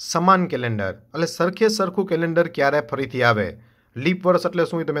 સમાન કેલેન્ડર એટલે સરખે સરખું કેલેન્ડર ક્યારે ફરીથી આવે? લીપ વર્ષ એટલે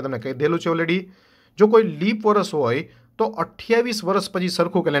શું તો મેં તમને કહી દેલું છે ઓલરેડી. જો કોઈ લીપ વર્ષ હોય તો 28 વર્ષ પછી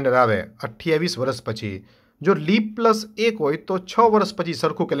સરખું કેલેન્ડર આવે. 28 વર્ષ પછી. જો લીપ +1 હોય તો 6 વર્ષ પછી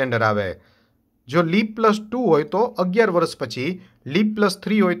સરખું કેલેન્ડર આવે. જો લીપ +2 હોય તો 11 વર્ષ પછી. લીપ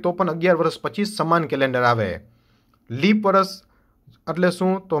 +3 હોય તો પણ 11 વર્ષ પછી સમાન કેલેન્ડર આવે. લીપ વર્ષ એટલે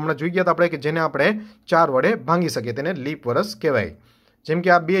શું તો હમણાં જોઈ ગયા હતા આપણે કે જેને આપણે 4 વડે ભાંગી શકીએ તેને લીપ વર્ષ કહેવાય. જેમ કે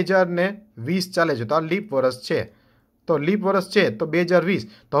આ 2020 ચાલે છે, તો આ લીપ વર્ષ છે, તો લીપ વર્ષ છે તો 2020.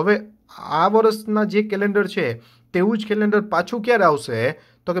 તો હવે આ વર્ષના જે કેલેન્ડર છે તેવું જ કેલેન્ડર પાછું ક્યારે આવશે?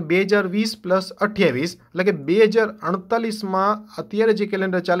 તો કે 2020 + 28, એટલે કે 2048માં અત્યારે જે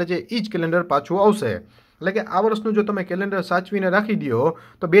કેલેન્ડર ચાલે છે એ જ કેલેન્ડર પાછું આવશે. એટલે કે આ વર્ષનું જો તમે કેલેન્ડર સાચવીને રાખી દો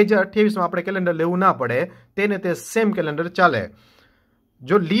તો 2028માં આપણે કેલેન્ડર લેવું ના પડે, તેને તે સેમ કેલેન્ડર ચાલે.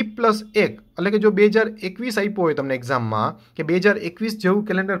 જો લીપ +1 એટલે કે જો 2021 આપ્યો હોય તમને એક્ઝામમાં કે 2021 જેવું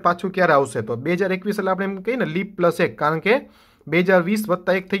કેલેન્ડર પાછું ક્યારે આવશે, તો 2021 એટલે આપણે એમ કહીએ ને લીપ +1, કારણ કે 2020 +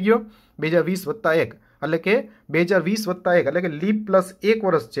 1 થઈ ગયો, 2020 + 1 એટલે કે 2020 + 1 એટલે કે લીપ +1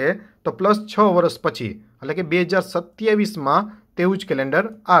 વર્ષ છે તો +6 વર્ષ પછી એટલે કે 2027માં તેવું જ કેલેન્ડર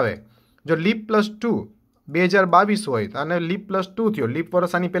આવે. જો લીપ +2 2022 હોય તો આને લીપ +2 થયો. લીપ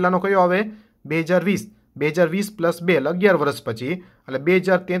વર્ષ આની પહેલાંનો કયો આવે? 2020. 2020 + 2 એટલે 11 વર્ષ પછી એટલે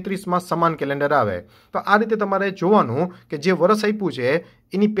 2033માં સમાન કેલેન્ડર આવે. તો આ રીતે તમારે જોવાનું કે જે વર્ષ આપ્યું છે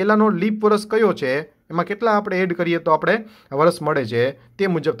એની પહેલાંનો લીપ વર્ષ કયો છે, એમાં કેટલા આપણે એડ કરીએ તો આપણે વર્ષ મળે છે, તે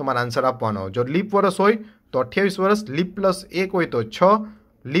મુજબ તમારે આન્સર આપવાનો. જો લીપ વર્ષ હોય તો 28 વર્ષ, લીપ +1 હોય તો 6,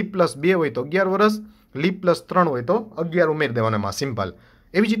 લીપ +2 હોય તો 11 વર્ષ, લીપ +3 હોય તો 11 ઉમેરી દેવાના. એમાં સિમ્પલ.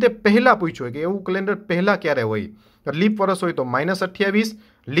 એવી જ રીતે પહેલાં પૂછ્યું હોય કે એવું કેલેન્ડર પહેલાં ક્યારે હોય, તો લીપ વર્ષ હોય તો -28,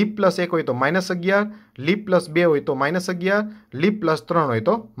 લીપ +1 હોય તો -11, લીપ +2 હોય તો -11, લીપ +3 હોય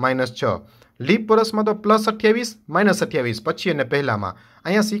તો -6. લીપ વર્ષમાં તો +28, -28 પછી અને પહેલામાં.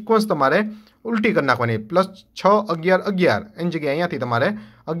 અહીંયા સિક્વન્સ તમારે ઉલટી કરી નાખવાની, +6, 11, 11 એની જગ્યાએ અહીંયાથી તમારે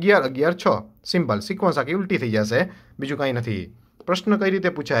 11, 11, 6 સિમ્પલ. સિક્વન્સ આખી ઉલટી થઈ જશે, બીજું કાંઈ નથી. પ્રશ્ન કઈ રીતે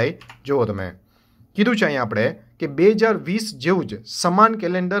પૂછાય જુઓ તમે. કીધું છે અહીંયા આપણે કે 2020 જેવું જ સમાન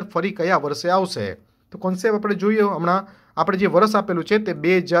કેલેન્ડર ફરી કયા વર્ષે આવશે? તો કોન્સેપ્ટ આપણે જોઈએ. હમણાં આપણે જે વર્ષ આપેલું છે તે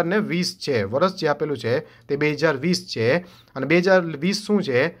 2020 છે, વર્ષ જે આપેલું છે તે 2020 છે. અને 2020 શું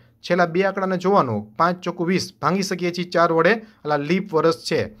છે? છેલ્લા બે આંકડાને જોવાનું, 5 ચોકુ 20 ભાંગી શકીએ છીએ 4 વડે, એટલે લીપ વર્ષ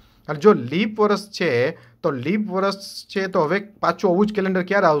છે. અને જો લીપ વર્ષ છે તો લીપ વર્ષ છે તો હવે પાછું આવું જ કેલેન્ડર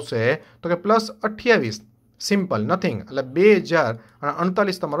ક્યારે આવશે? તો કે +28. Simple, nothing. એટલે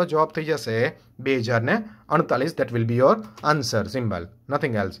 2048 તમારો જવાબ થઈ જશે, 2048. That will be your answer. Simple,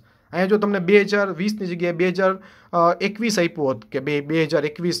 nothing else. અહીંયા જો તમને 2020ની જગ્યાએ 2021 આપ્યું હોત કે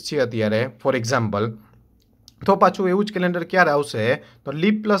 2021 છે અત્યારે ફોર એક્ઝામ્પલ, તો પાછું એવું જ કેલેન્ડર ક્યારે આવશે? તો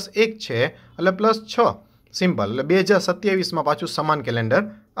લીપ +1 છે એટલે +6. સિમ્પલ. એટલે 2027માં પાછું સમાન કેલેન્ડર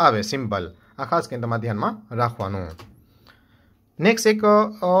આવે. સિમ્પલ. આ ખાસ કરીને તમારે ધ્યાનમાં રાખવાનું. નેક્સ્ટ એક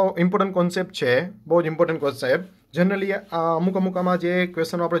ઇમ્પોર્ટન્ટ કોન્સેપ્ટ છે, બહુ જ ઇમ્પોર્ટન્ટ કોન્સેપ્ટ. જનરલી અમુક આમાં જે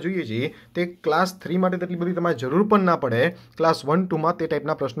ક્વેશ્ચનો આપણે જોઈએ છીએ તે ક્લાસ 3 માટે તેટલી બધી તમારે જરૂર પણ ના પડે, ક્લાસ 1, 2માં તે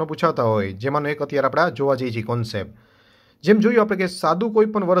ટાઈપના પ્રશ્નો પૂછાતા હોય, જેમાંનો એક અત્યારે આપણે જોવા જઈએ છીએ કોન્સેપ્ટ. જેમ જોયું આપણે કે સાદું કોઈ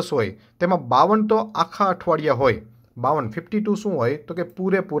પણ વર્ષ હોય તેમાં 52 તો આખા અઠવાડિયા હોય. 52 શું હોય? તો કે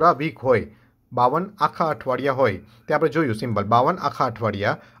પૂરેપૂરા વીક હોય. 52 આખા અઠવાડિયા હોય, તે આપણે જોયું. સિમ્પલ. 52 આખા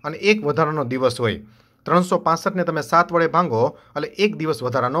અઠવાડિયા અને એક વધારાનો દિવસ હોય. 365ને તમે 7 વડે ભાંગો એટલે એક દિવસ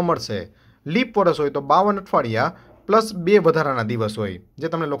વધારાનો મળશે. લીપ વર્ષ હોય તો 52 અઠવાડિયા +2 વધારાના દિવસ હોય, જે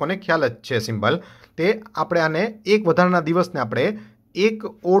તમને લોકોને ખ્યાલ જ છે. સિમ્પલ. તે આપણે આને એક વધારાના દિવસને આપણે એક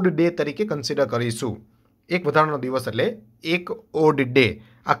ઓડ ડે તરીકે કન્સિડર કરીશું. એક વધારાનો દિવસ એટલે એક ઓડ ડે.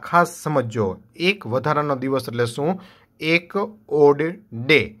 આ ખાસ સમજો, એક વધારાનો દિવસ એટલે શું? એક ઓડ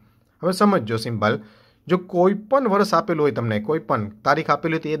ડે. હવે સમજો. સિમ્પલ. જો કોઈ પણ વર્ષ આપેલું હોય, તમને કોઈ પણ તારીખ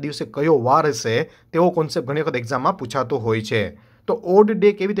આપેલી હોય તો એ દિવસે કયો વાર હશે તેવો કોન્સેપ્ટ ઘણી વખત એક્ઝામમાં પૂછાતો હોય છે. તો ઓડ ડે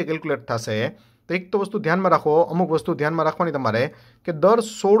કેવી રીતે કેલ્ક્યુલેટ થશે? તો એક તો વસ્તુ ધ્યાનમાં રાખો, અમુક વસ્તુ ધ્યાનમાં રાખવાની તમારે કે દર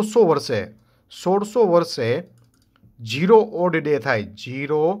 1600 વર્ષે 0 ઓડ ડે થાય.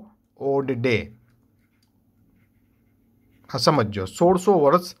 0 ઓડ ડે. હા સમજો. 1600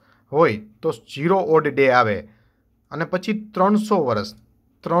 વર્ષ હોય તો 0 ઓડ ડે આવે. અને પછી 300 વર્ષ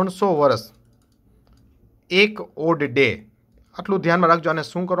 1 ઓડ ડે. આટલું ધ્યાનમાં રાખજો. અને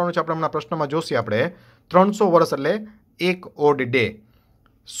શું કરવાનું છે આપણે હમણાં પ્રશ્નમાં જોશી આપણે. 300 વર્ષ એટલે 1 ઓડ ડે,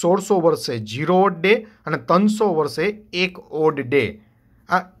 1600 વર્ષે 0 ઓડ ડે અને 300 વર્ષે 1 ઓડ ડે.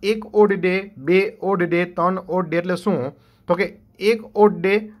 આ 1 odd day, 2 odd day, 3 odd day એટલે શું? તો કે 1 ઓડ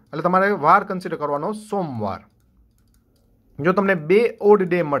ડે એટલે તમારે વાર કન્સિડર કરવાનો સોમવાર. જો તમને 2 ઓડ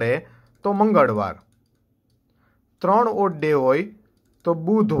ડે મળે તો મંગળવાર, 3 ઓડ ડે હોય તો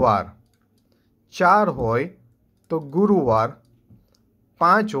બુધવાર, 4 હોય તો ગુરુવાર,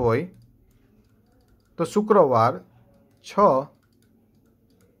 5 હોય તો શુક્રવાર, 6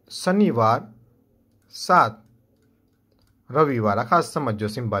 શનિવાર, 7 રવિવાર. આ ખાસ સમજો.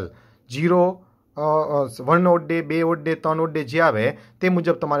 Simple. 0 1 odd day, 2 odd day, 3 odd day જે આવે તે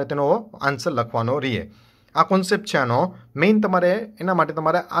મુજબ તમારે તેનો આન્સર લખવાનો રહે. આ કોન્સેપ્ટ છે આનો મેઇન. તમારે એના માટે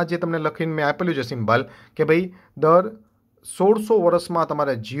તમારે આ જે તમને લખીને મેં આપેલું છે સિમ્પલ કે ભાઈ દર 1600 વર્ષમાં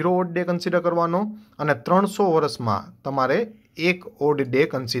તમારે 0 ઓડ ડે કન્સિડર કરવાનો અને 300 વર્ષમાં તમારે एक ओड डे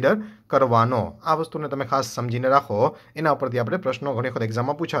कन्सिडर करवानो। आ वस्तुने तमे खास समझीने राखो, एना परथी आपणे प्रश्नो घणी वखत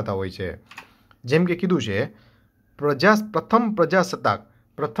एक्जाममां पूछाता होय छे। जेम के कीधुं छे प्रथम प्रजासत्ताक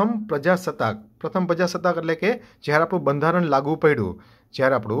એટલે કે જ્યારે આપણું બંધારણ લાગુ પડ્યું,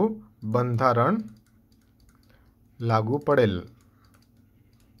 જ્યારે આપણું બંધારણ લાગુ પડેલ,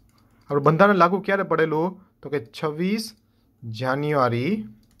 આપણું બંધારણ લાગુ ક્યારે પડેલું? તો કે 26 જાન્યુઆરી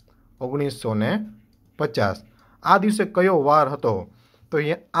 1950। આ દિવસે કયો વાર હતો? તો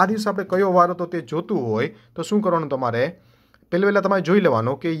આ દિવસે આપણે કયો વાર હતો તે જોતું હોય તો શું કરવાનું તમારે? પહેલાં તમારે જોઈ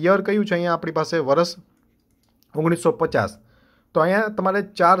લેવાનું કે યર કયું છે। અહીંયા આપણી પાસે વર્ષ 1950। તો અહીંયા તમારે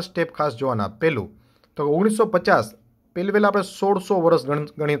 4 સ્ટેપ ખાસ જોવાના। પહેલું તો 1950 પહેલાં આપણે 1600 વર્ષ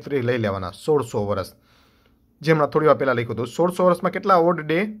ગણતરી લઈ લેવાના। 1600 વર્ષ, જે હમણાં થોડી વાર પહેલાં લખ્યું હતું। 1600 વર્ષમાં કેટલા odd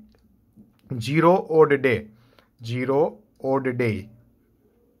day? 0 odd day, 0 odd day.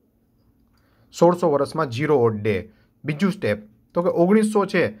 1600 વર્ષમાં 0 ઓડ ડે। બીજું સ્ટેપ તો કે 1900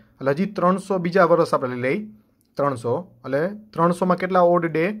 છે એટલે હજી 300 બીજા વર્ષ આપણે લઈ 300 એટલે 300માં કેટલા ઓડ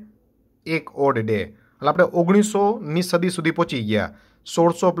ડે? 1 odd day. એટલે આપણે 1900ની સદી સુધી પહોંચી ગયા।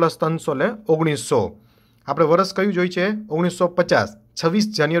 1600 + 300 એટલે 1900। આપણે વર્ષ કયું જોઈ છે? 1950, 26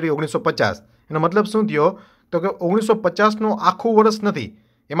 જાન્યુઆરી 1950। એનો મતલબ શું થયો? તો કે 1950નું આખું વર્ષ નથી,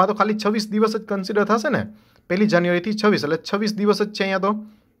 એમાં તો ખાલી 26 દિવસ જ કન્સિડર થશે ને। 1 જાન્યુઆરીથી 26 એટલે 26 દિવસ જ છે અહીંયા તો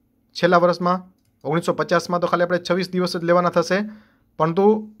છેલ્લા વર્ષમાં। 1950માં તો ખાલી આપણે 26 દિવસ જ લેવાના થશે, પરંતુ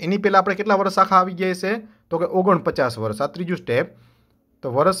એની પહેલાં આપણે કેટલા વર્ષ આખા આવી ગયા છે? તો કે 49 વર્ષ। આ ત્રીજું સ્ટેપ। તો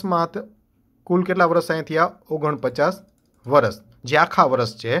વર્ષમાં કુલ કેટલા વર્ષ અહીંયા થયા? 49 વર્ષ, જે આખા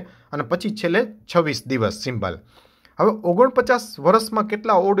વર્ષ છે, અને પછી છેલ્લે 26 દિવસ, સિમ્પલ। હવે 49 વર્ષમાં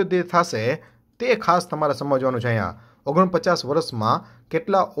કેટલા ઓડ ડે થશે તે ખાસ તમારે સમજવાનું છે। અહીંયા 49 વર્ષમાં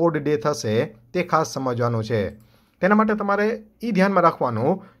કેટલા ઓડ ડે થશે તે ખાસ સમજવાનું છે। તેના માટે તમારે એ ધ્યાનમાં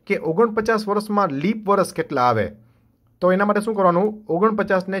રાખવાનું કે 49 વર્ષમાં લીપ વર્ષ કેટલા આવે। તો એના માટે શું કરવાનું?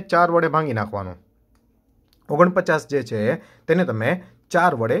 49ને 4 વડે ભાંગી નાખવાનું। 49 જે છે તેને તમે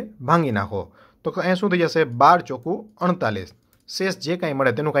 4 વડે ભાંગી નાખો તો અહીંયા શું થઈ જશે? 12 ચોકું 48। શેષ જે કાંઈ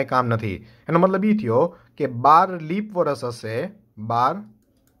મળે તેનું કાંઈ કામ નથી। એનો મતલબ એ થયો કે 12 લીપ વર્ષ હશે, 12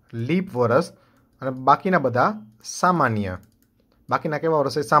 લીપ વર્ષ, અને બાકીના બધા સામાન્ય। બાકીના કેવા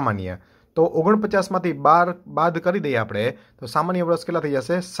વર્ષ? સામાન્ય। તો 49માંથી 12 બાદ કરી દઈએ આપણે તો સામાન્ય વર્ષ કેટલા થઈ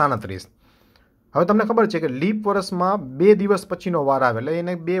જશે? 37। હવે તમને ખબર છે કે લીપ વર્ષમાં 2 દિવસ પછીનો વાર આવે એટલે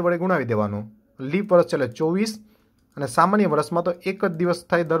એને 2 વડે ગુણાવી દેવાનું। લીપ વર્ષ છે એટલે 24, અને સામાન્ય વર્ષમાં તો એક જ દિવસ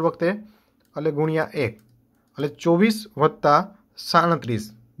થાય દર વખતે એટલે ગુણ્યા 1 એટલે 24 + 37,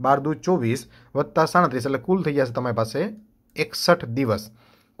 12 દુ 24 + 37 એટલે કુલ થઈ જશે તમારી પાસે 61 દિવસ।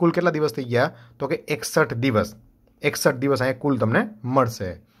 કુલ કેટલા દિવસ થઈ ગયા? તો કે 61 દિવસ। 61 દિવસ અહીંયા કુલ તમને મળશે।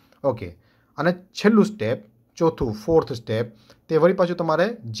 ઓકે, અને છેલ્લું સ્ટેપ, ચોથું, 4th સ્ટેપ, તે વળી પાછું તમારે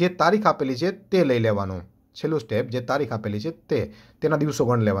જે તારીખ આપેલી છે તે લઈ લેવાનું। છેલ્લું સ્ટેપ, જે તારીખ આપેલી છે તેના દિવસો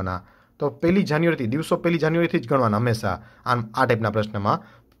ગણ લેવાના। તો 1 જાન્યુઆરીથી દિવસો 1 જાન્યુઆરીથી જ ગણવાના હંમેશા આ ટાઈપના પ્રશ્નમાં।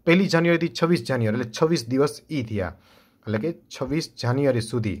 1 જાન્યુઆરીથી 26 જાન્યુઆરી એટલે 26 દિવસ ઈ થયા, એટલે કે 26 જાન્યુઆરી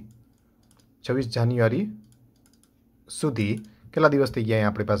સુધી, 26 જાન્યુઆરી સુધી કેટલા દિવસ થઈ ગયા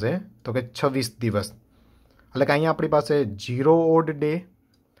અહીંયા આપણી પાસે? તો કે 26 દિવસ। એટલે કે અહીંયા આપણી પાસે 0 ઓડ ડે,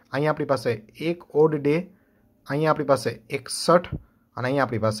 અહીંયા આપણી પાસે 1 ઓડ ડે, અહીંયા આપણી પાસે 61, અને અહીંયા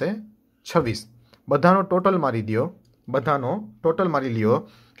આપણી પાસે 26। બધાનો ટોટલ મારી દો, બધાનો ટોટલ મારી લ્યો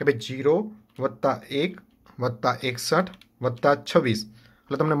કે ભાઈ 0 + 1 + 61 + 26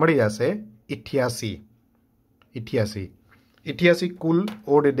 એટલે તમને મળી જશે 88। 88 કુલ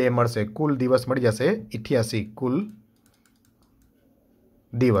ઓડ ડે મળશે, કુલ દિવસ મળી જશે 88 કુલ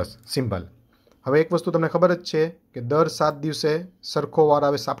દિવસ, સિમ્પલ। હવે એક વસ્તુ તમને ખબર જ છે કે દર 7 દિવસે સરખો વાર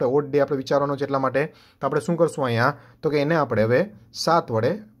આવે, આપણે ઓડ ડે આપણે વિચારવાનો છે એટલા માટે તો આપણે શું કરશું અહીંયા? તો કે એને આપણે હવે 7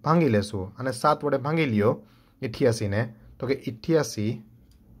 વડે ભાંગી લેશું, અને 7 વડે ભાંગી લ્યો 88ને, તો કે 88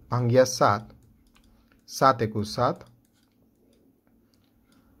 ભાંગ્યા 7, 7 એકુ 7,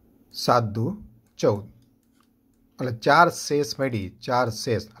 7 દુ 14 એટલે 4 શેષ મળી, 4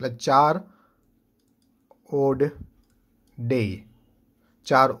 શેષ એટલે 4 odd day,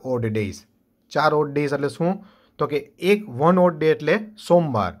 4 odd days. 4 odd days એટલે શું? તો કે 1 ઓડ ડે એટલે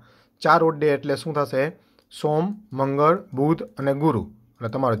સોમવાર, 4 ઓડ ડે એટલે શું થશે? સોમ, મંગળ, બુધ અને ગુરુ, એટલે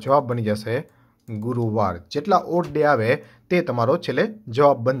તમારો જવાબ બની જશે ગુરુવાર। જેટલા ઓડ ડે આવે તે તમારો છેલ્લે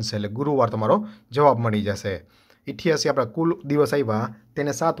જવાબ બનશે, એટલે ગુરુવાર તમારો જવાબ મળી જશે। 88 આપણા કુલ દિવસ આવ્યા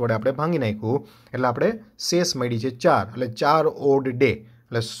તેને 7 વડે આપણે ભાંગી નાખ્યું એટલે આપણે શેષ મળી છે 4, એટલે 4 ઓડ ડે,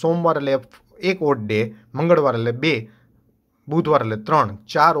 એટલે સોમવાર એટલે 1 ઓડ ડે, મંગળવાર એટલે 2, બુધવાર એટલે 3,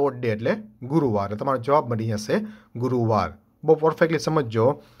 4 ઓડ ડે એટલે ગુરુવાર, એટલે તમારો જવાબ મળી જશે ગુરુવાર। બહુ પરફેક્ટલી સમજજો।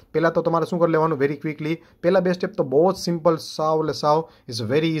 પહેલાં તો તમારે શું કરી લેવાનું? વેરી ક્વિકલી પહેલાં 2 સ્ટેપ તો બહુ જ સિમ્પલ, સાવ એટલે સાવ ઇઝ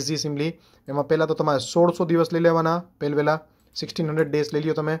વેરી ઇઝી સિમ્પલી। એમાં પહેલાં તો તમારે 1600 દિવસ લઈ લેવાના પહેલાં, 1600 ડેઝ લઈ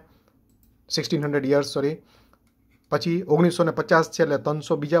લ્યો તમે, 1600 યર્સ સોરી. પછી 1950 છે એટલે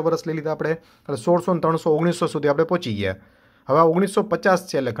 300 બીજા વર્ષ લઈ લીધા આપણે, એટલે 1600 ને 300 1900 સુધી આપણે પહોંચી ગયા. હવે આ 1950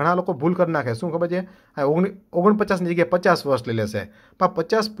 છે એટલે ઘણા લોકો ભૂલ કરી નાખે, શું ખબર છે, આ 49ની જગ્યાએ 50 વર્ષ લઈ લેશે, પણ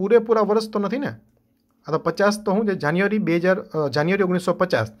 50 પૂરેપૂરા વર્ષ તો નથી ને. આ તો 50 તો શું છે, જાન્યુઆરી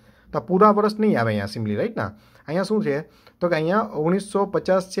 1950, તો પૂરા વર્ષ નહીં આવે અહીંયા સિમ્પલી, રાઈટ ના. અહીંયા શું છે તો કે અહીંયા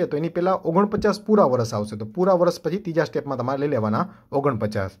 1950 છે તો એની પહેલાં 49 પૂરા વર્ષ આવશે, તો પૂરા વર્ષ પછી ત્રીજા સ્ટેપમાં તમારે લઈ લેવાના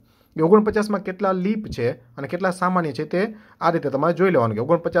 49. એ 49માં કેટલા લીપ છે અને કેટલા સામાન્ય છે તે આ રીતે તમારે જોઈ લેવાનું કે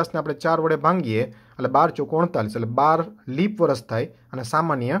 49ને આપણે 4 વડે ભાંગીએ એટલે 12 ચોક 48, એટલે 12 લીપ વર્ષ થાય અને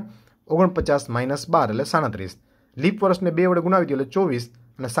સામાન્ય 49 - 12 એટલે 37. લીપ વર્ષને 2 વડે ગુણાવી દો એટલે 24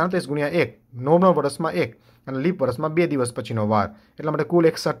 અને 37 ગુણ્યા 1, નોર્મલ વર્ષમાં 1 અને લીપ વર્ષમાં 2 દિવસ પછીનો વાર, એટલા માટે કુલ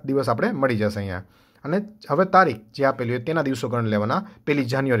 61 દિવસ આપણે મળી જશે અહીંયા. અને હવે તારીખ જે આપેલી હોય તેના દિવસો ગણ લેવાના 1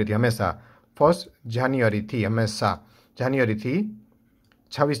 જાન્યુઆરીથી હંમેશા, 1 જાન્યુઆરીથી હંમેશા, જાન્યુઆરીથી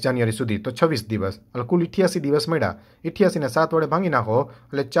 26 જાન્યુઆરી સુધી, તો 26 દિવસ, એટલે કુલ 88 દિવસ મળ્યા. 88ને 7 વડે ભાંગી નાખો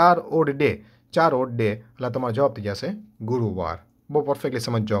એટલે 4 ઓડ ડે, 4 ઓડ ડે, એટલે તમારો જવાબ થઈ જશે ગુરુવાર. બહુ પરફેક્ટલી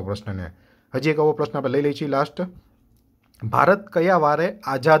સમજજો આ પ્રશ્નને. હજી એક આવો પ્રશ્ન આપણે લઈ લઈએ છીએ લાસ્ટ. ભારત કયા વારે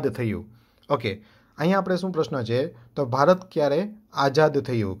આઝાદ થયું? ઓકે, અહીંયા આપણે શું પ્રશ્ન છે તો ભારત ક્યારે આઝાદ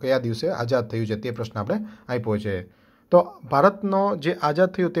થયું, કયા દિવસે આઝાદ થયું છે તે પ્રશ્ન આપણે આપ્યો છે. તો ભારતનો જે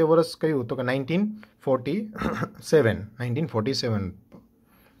આઝાદ થયું તે વર્ષ કયું તો કે 1947.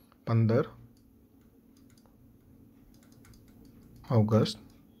 15 ઓગસ્ટ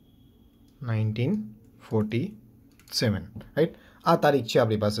 1947, રાઈટ. આ તારીખ છે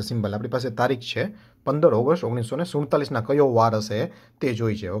આપણી પાસે, સિમ્પલ આપણી પાસે તારીખ છે 15 ઓગસ્ટ 1947ના કયો વાર હશે તે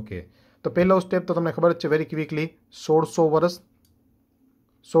જોઈ છે. ઓકે, તો પહેલો સ્ટેપ તો તમને ખબર જ છે વેરી ક્વિકલી, 1600 વર્ષ.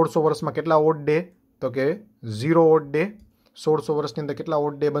 1600 વર્ષમાં કેટલા ઓડ ડે તો કે 0 ઓડ ડે. 1600 વર્ષની અંદર કેટલા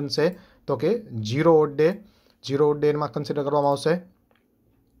ઓડ ડે બનશે તો કે 0 ઓડ ડે. 0 ઓડ ડેમાં કન્સિડર કરવામાં આવશે.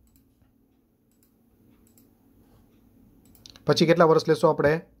 પછી કેટલા વર્ષ લેશું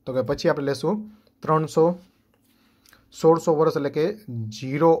આપણે તો કે પછી આપણે લેશું 300. 1600 વર્ષ એટલે કે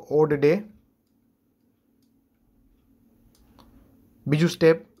 0 ઓડ ડે. બીજું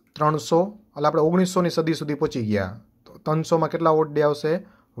સ્ટેપ 300 એટલે આપણે 1900ની સદી સુધી પહોંચી ગયા, તો 300માં કેટલા ઓડ ડે આવશે,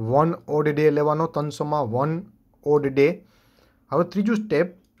 1 ઓડ ડે લેવાનો, 300માં 1 ઓડ ડે. હવે ત્રીજું સ્ટેપ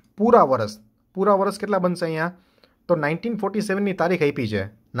પૂરા વર્ષ. પૂરા વર્ષ કેટલા બનશે અહીંયા તો 1947ની તારીખ આપી છે,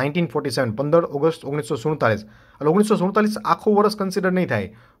 1947 15 ઓગસ્ટ 1947, એટલે 1947 આખું વર્ષ કન્સિડર નહીં થાય.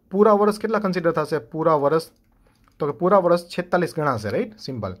 પૂરા વર્ષ કેટલા કન્સિડર થશે પૂરા વર્ષ તો કે પૂરા વર્ષ 46 ગણાશે, રાઈટ,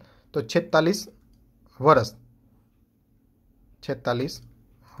 સિમ્પલ. તો 46 વર્ષ, 46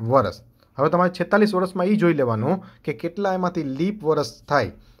 વર્ષ. હવે તમારે 46 વર્ષમાં એ જોઈ લેવાનું કે કેટલા એમાંથી લીપ વર્ષ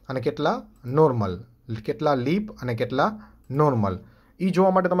થાય અને કેટલા નોર્મલ, કેટલા લીપ અને કેટલા નોર્મલ. એ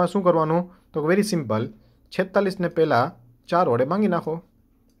જોવા માટે તમારે શું કરવાનું તો વેરી સિમ્પલ, 46ને પહેલાં 4 વડે ભાંગી નાખો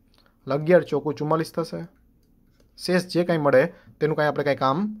એટલે 11 ચોકું 44 થશે. શેષ જે કાંઈ મળે તેનું કાંઈ આપણે કાંઈ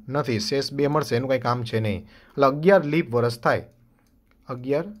કામ નથી, શેષ 2 મળશે એનું કાંઈ કામ છે નહીં, એટલે 11 લીપ વર્ષ થાય,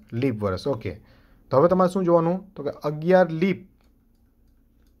 11 લીપ વર્ષ. ઓકે, તો હવે તમારે શું જોવાનું તો કે 11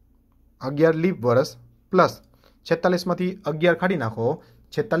 લીપ વર્ષ પ્લસ 46માંથી 11 કાઢી નાખો,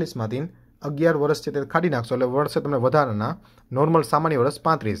 46માંથી 11 વર્ષ છે તે કાઢી નાખશો એટલે વર્ષે તમને વધારાના નોર્મલ સામાન્ય વર્ષ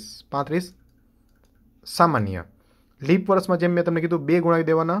 35 સામાન્ય. લીપ વર્ષમાં જેમ મેં તમને કીધું 2 ગુણાવી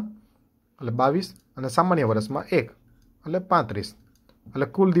દેવાના એટલે 22 અને સામાન્ય વર્ષમાં 1 એટલે 35, એટલે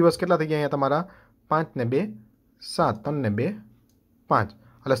કુલ દિવસ કેટલા થઈ ગયા અહીંયા તમારા 5 ને 2 7, 3 ને 2 5,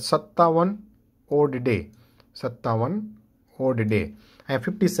 એટલે 57 ઓડ ડે. 57 ઓડ ડે, અહીંયા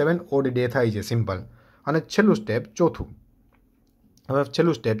 57 ઓડ ડે થાય છે, સિમ્પલ. અને છેલ્લું સ્ટેપ ચોથું. હવે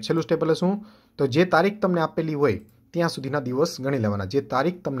છેલ્લું સ્ટેપ એટલે શું તો જે તારીખ તમને આપેલી હોય ત્યાં સુધીના દિવસ ગણી લેવાના. જે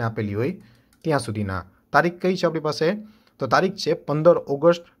તારીખ તમને આપેલી હોય ત્યાં સુધીના. તારીખ કઈ છે આપણી પાસે તો તારીખ છે 15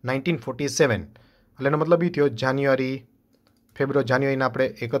 ઓગસ્ટ 1947, એટલે એનો મતલબ એ થયો જાન્યુઆરી જાન્યુઆરીના આપણે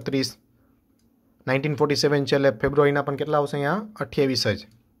 31, 1947 છે એટલે ફેબ્રુઆરીના પણ કેટલા આવશે અહીંયા 28 જ.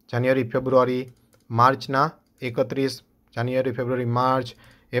 જાન્યુઆરી ફેબ્રુઆરી માર્ચના 31, જાન્યુઆરી ફેબ્રુઆરી માર્ચ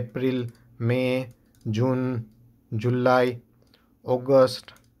એપ્રિલ મે જૂન જુલાઈ ઓગસ્ટ,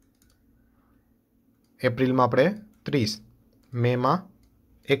 એપ્રિલમાં આપણે 30, મેમાં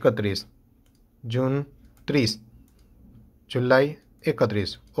 31, જૂન 30, જુલાઈ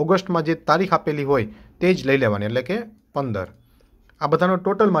 31, ઓગસ્ટમાં જે તારીખ આપેલી હોય તે જ લઈ લેવાની એટલે કે 15. આ બધાનો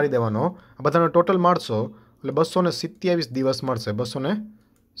ટોટલ મારી દેવાનો, આ બધાનો ટોટલ મારશો એટલે 227 દિવસ મળશે,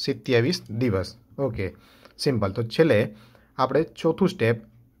 227 દિવસ. Okay, simple. તો છેલ્લે આપણે ચોથું સ્ટેપ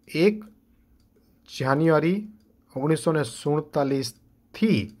 1 જાન્યુઆરી 1947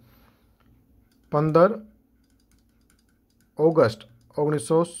 થી 15 ઓગસ્ટ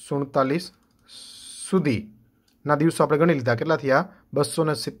 1947 સુધી ના દિવસો આપણે ગણી લીધા. કેટલા થયા?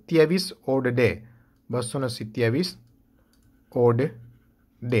 227 odd day. 227 odd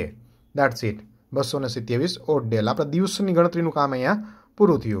day. That's it. 227 odd day. આપણે દિવસની ગણતરીનું કામ અહીંયા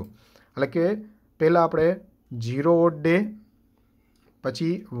પૂરું થયું. એટલે કે પહેલાં આપણે 0 ઓડ ડે,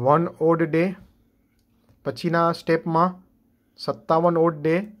 પછી 1 ઓડ ડે, પછીના સ્ટેપમાં 57 ઓડ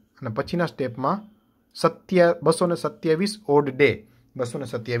ડે અને પછીના સ્ટેપમાં 227 ઓડ ડે.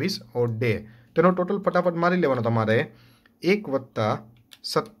 227 odd day. તેનો ટોટલ ફટાફટ મારી લેવાનો તમારે. 1 વત્તા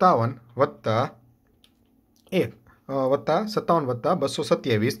 57 વત્તા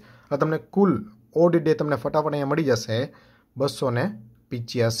 227. એટલે તમને કુલ ઓડ ડે તમને ફટાફટ અહીંયા મળી જશે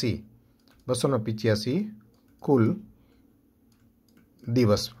 285. 285 કુલ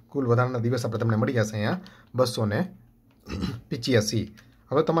દિવસ. કુલ વધારાના દિવસ આપણે તમને મળી જશે અહીંયા 285.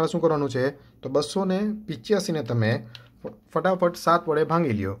 હવે તમારે શું કરવાનું છે? તો 285 ને તમે ફટાફટ 7 વડે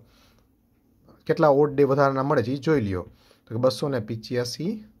ભાંગી લ્યો. કેટલા ઓડ ડે વધારાના મળે છે એ જોઈ લ્યો. તો 285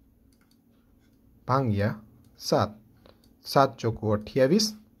 ભાંગ્યા 7. 7 ચોખ્ખું 28.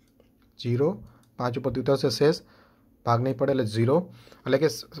 0 5 ઉપરથી ઉતરશે શેષ. ભાગ નહીં પડે એટલે 0. એટલે કે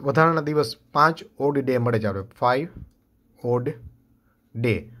વધારાના દિવસ 5 ઓડ ડે મળે છે આપણે. 5 ઓડ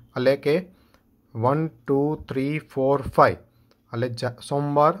ડે. એટલે કે 1 2 3 4 5. એટલે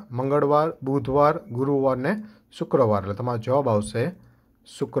સોમવાર, મંગળવાર, બુધવાર, ગુરુવાર ને શુક્રવાર. એટલે તમારો જવાબ આવશે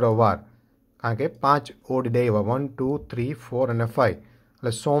શુક્રવાર. કારણ કે 5 ઓડ ડે એવા 1 2 3 4 અને 5.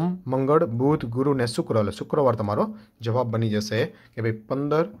 એટલે સોમ, મંગળ, બુધ, ગુરુ ને શુક્ર. એટલે શુક્રવાર તમારો જવાબ બની જશે. કે ભાઈ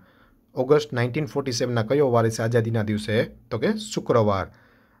 15 ઓગસ્ટ 1947ના કયો વાર છે આઝાદીના દિવસે? તો કે શુક્રવાર.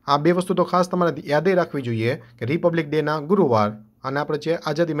 આ બે વસ્તુ તો ખાસ તમારે યાદ રાખવી જોઈએ કે રિપબ્લિક ડેના ગુરુવાર અને આપણે જે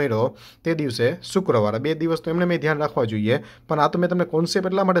આઝાદી મળ્યો તે દિવસે શુક્રવાર. 2 દિવસ તો એમને મેં ધ્યાન રાખવા જોઈએ. પણ આ તો મેં તમને કોન્સેપ્ટ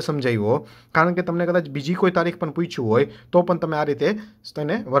એટલા માટે સમજાવ્યો કારણ કે તમને કદાચ બીજી કોઈ તારીખ પણ પૂછ્યું હોય તો પણ તમે આ રીતે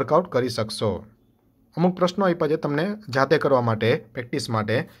તેને વર્કઆઉટ કરી શકશો. અમુક પ્રશ્નો આપ્યા છે તમને જાતે કરવા માટે, પ્રેક્ટિસ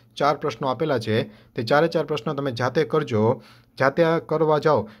માટે. 4 પ્રશ્નો આપેલા છે. તે 4 પ્રશ્નો તમે જાતે કરજો. જાતે કરવા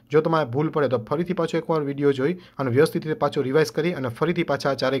જાઓ, જો તમારે ભૂલ પડે તો ફરીથી પાછો એકવાર વિડીયો જોઈ અને વ્યવસ્થિત રીતે પાછો રિવાઇઝ કરી અને ફરીથી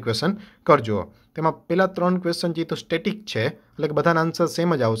પાછા 4 ક્વેશ્ચન કરજો. તેમાં પહેલા 3 ક્વેશ્ચન જે તો સ્ટેટિક છે, એટલે કે બધાના આન્સર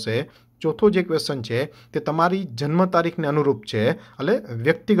સેમ જ આવશે. ચોથો જે ક્વેશ્ચન છે તે તમારી જન્મ તારીખને અનુરૂપ છે, એટલે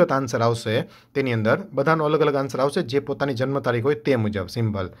વ્યક્તિગત આન્સર આવશે. તેની અંદર બધાનો અલગ અલગ આન્સર આવશે જે પોતાની જન્મ તારીખ હોય તે મુજબ.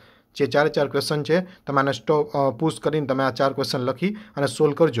 સિમ્પલ. જે 4 ક્વેશ્ચન છે તમે આને પુશ કરીને તમે આ 4 ક્વેશ્ચન લખી અને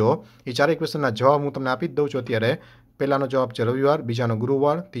સોલ્વ કરજો. એ 4 ક્વેશ્ચનના જવાબ હું તમને આપી જ દઉં છું અત્યારે. પહેલાનો જવાબ છે રવિવાર, બીજાનો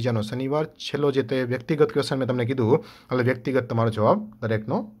ગુરુવાર, ત્રીજાનો શનિવાર, છેલ્લો જે તે વ્યક્તિગત ક્વેશ્ચન મેં તમને કીધું એટલે વ્યક્તિગત તમારો જવાબ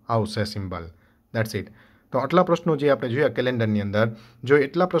દરેકનો આવશે. સિમ્પલ. That's it. તો આટલા પ્રશ્નો જે આપણે જોયા કેલેન્ડરની અંદર, જો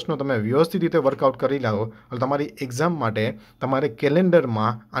એટલા પ્રશ્નો તમે વ્યવસ્થિત રીતે વર્કઆઉટ કરી લાવો એટલે તમારી એક્ઝામ માટે તમારે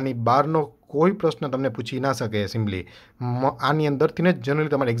કેલેન્ડરમાં આની બહારનો કોઈ પ્રશ્ન તમને પૂછી ના શકે. સિમ્પલી આની અંદરથી જ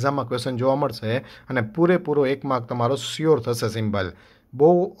જનરલી તમારી એક્ઝામમાં ક્વેશ્ચન જોવા મળશે અને પૂરેપૂરો 1 માર્ક તમારો શ્યોર થશે. સિમ્પલ. બહુ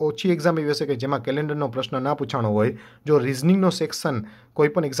ઓછી એક્ઝામ એવી હશે કે જેમાં કેલેન્ડરનો પ્રશ્ન ના પૂછાણો હોય. જો રિઝનિંગનો સેક્શન કોઈ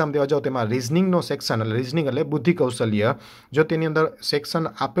પણ એક્ઝામ દેવા જાઓ તેમાં રિઝનિંગનો સેક્શન એટલે રિઝનિંગ એટલે બુદ્ધિ કૌશલ્ય, જો તેની અંદર સેક્શન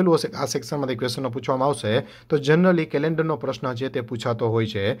આપેલું હશે આ સેક્શનમાંથી ક્વેશ્ચનો પૂછવામાં આવશે તો જનરલી કેલેન્ડરનો પ્રશ્ન છે તે પૂછાતો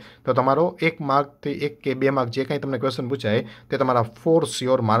હોય છે. તો તમારો 1 માર્કથી 1 કે 2 માર્ક જે કાંઈ તમને ક્વેશ્ચન પૂછાય તે તમારા 4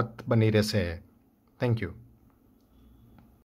 શ્યોર માર્ક બની રહેશે. Thank you.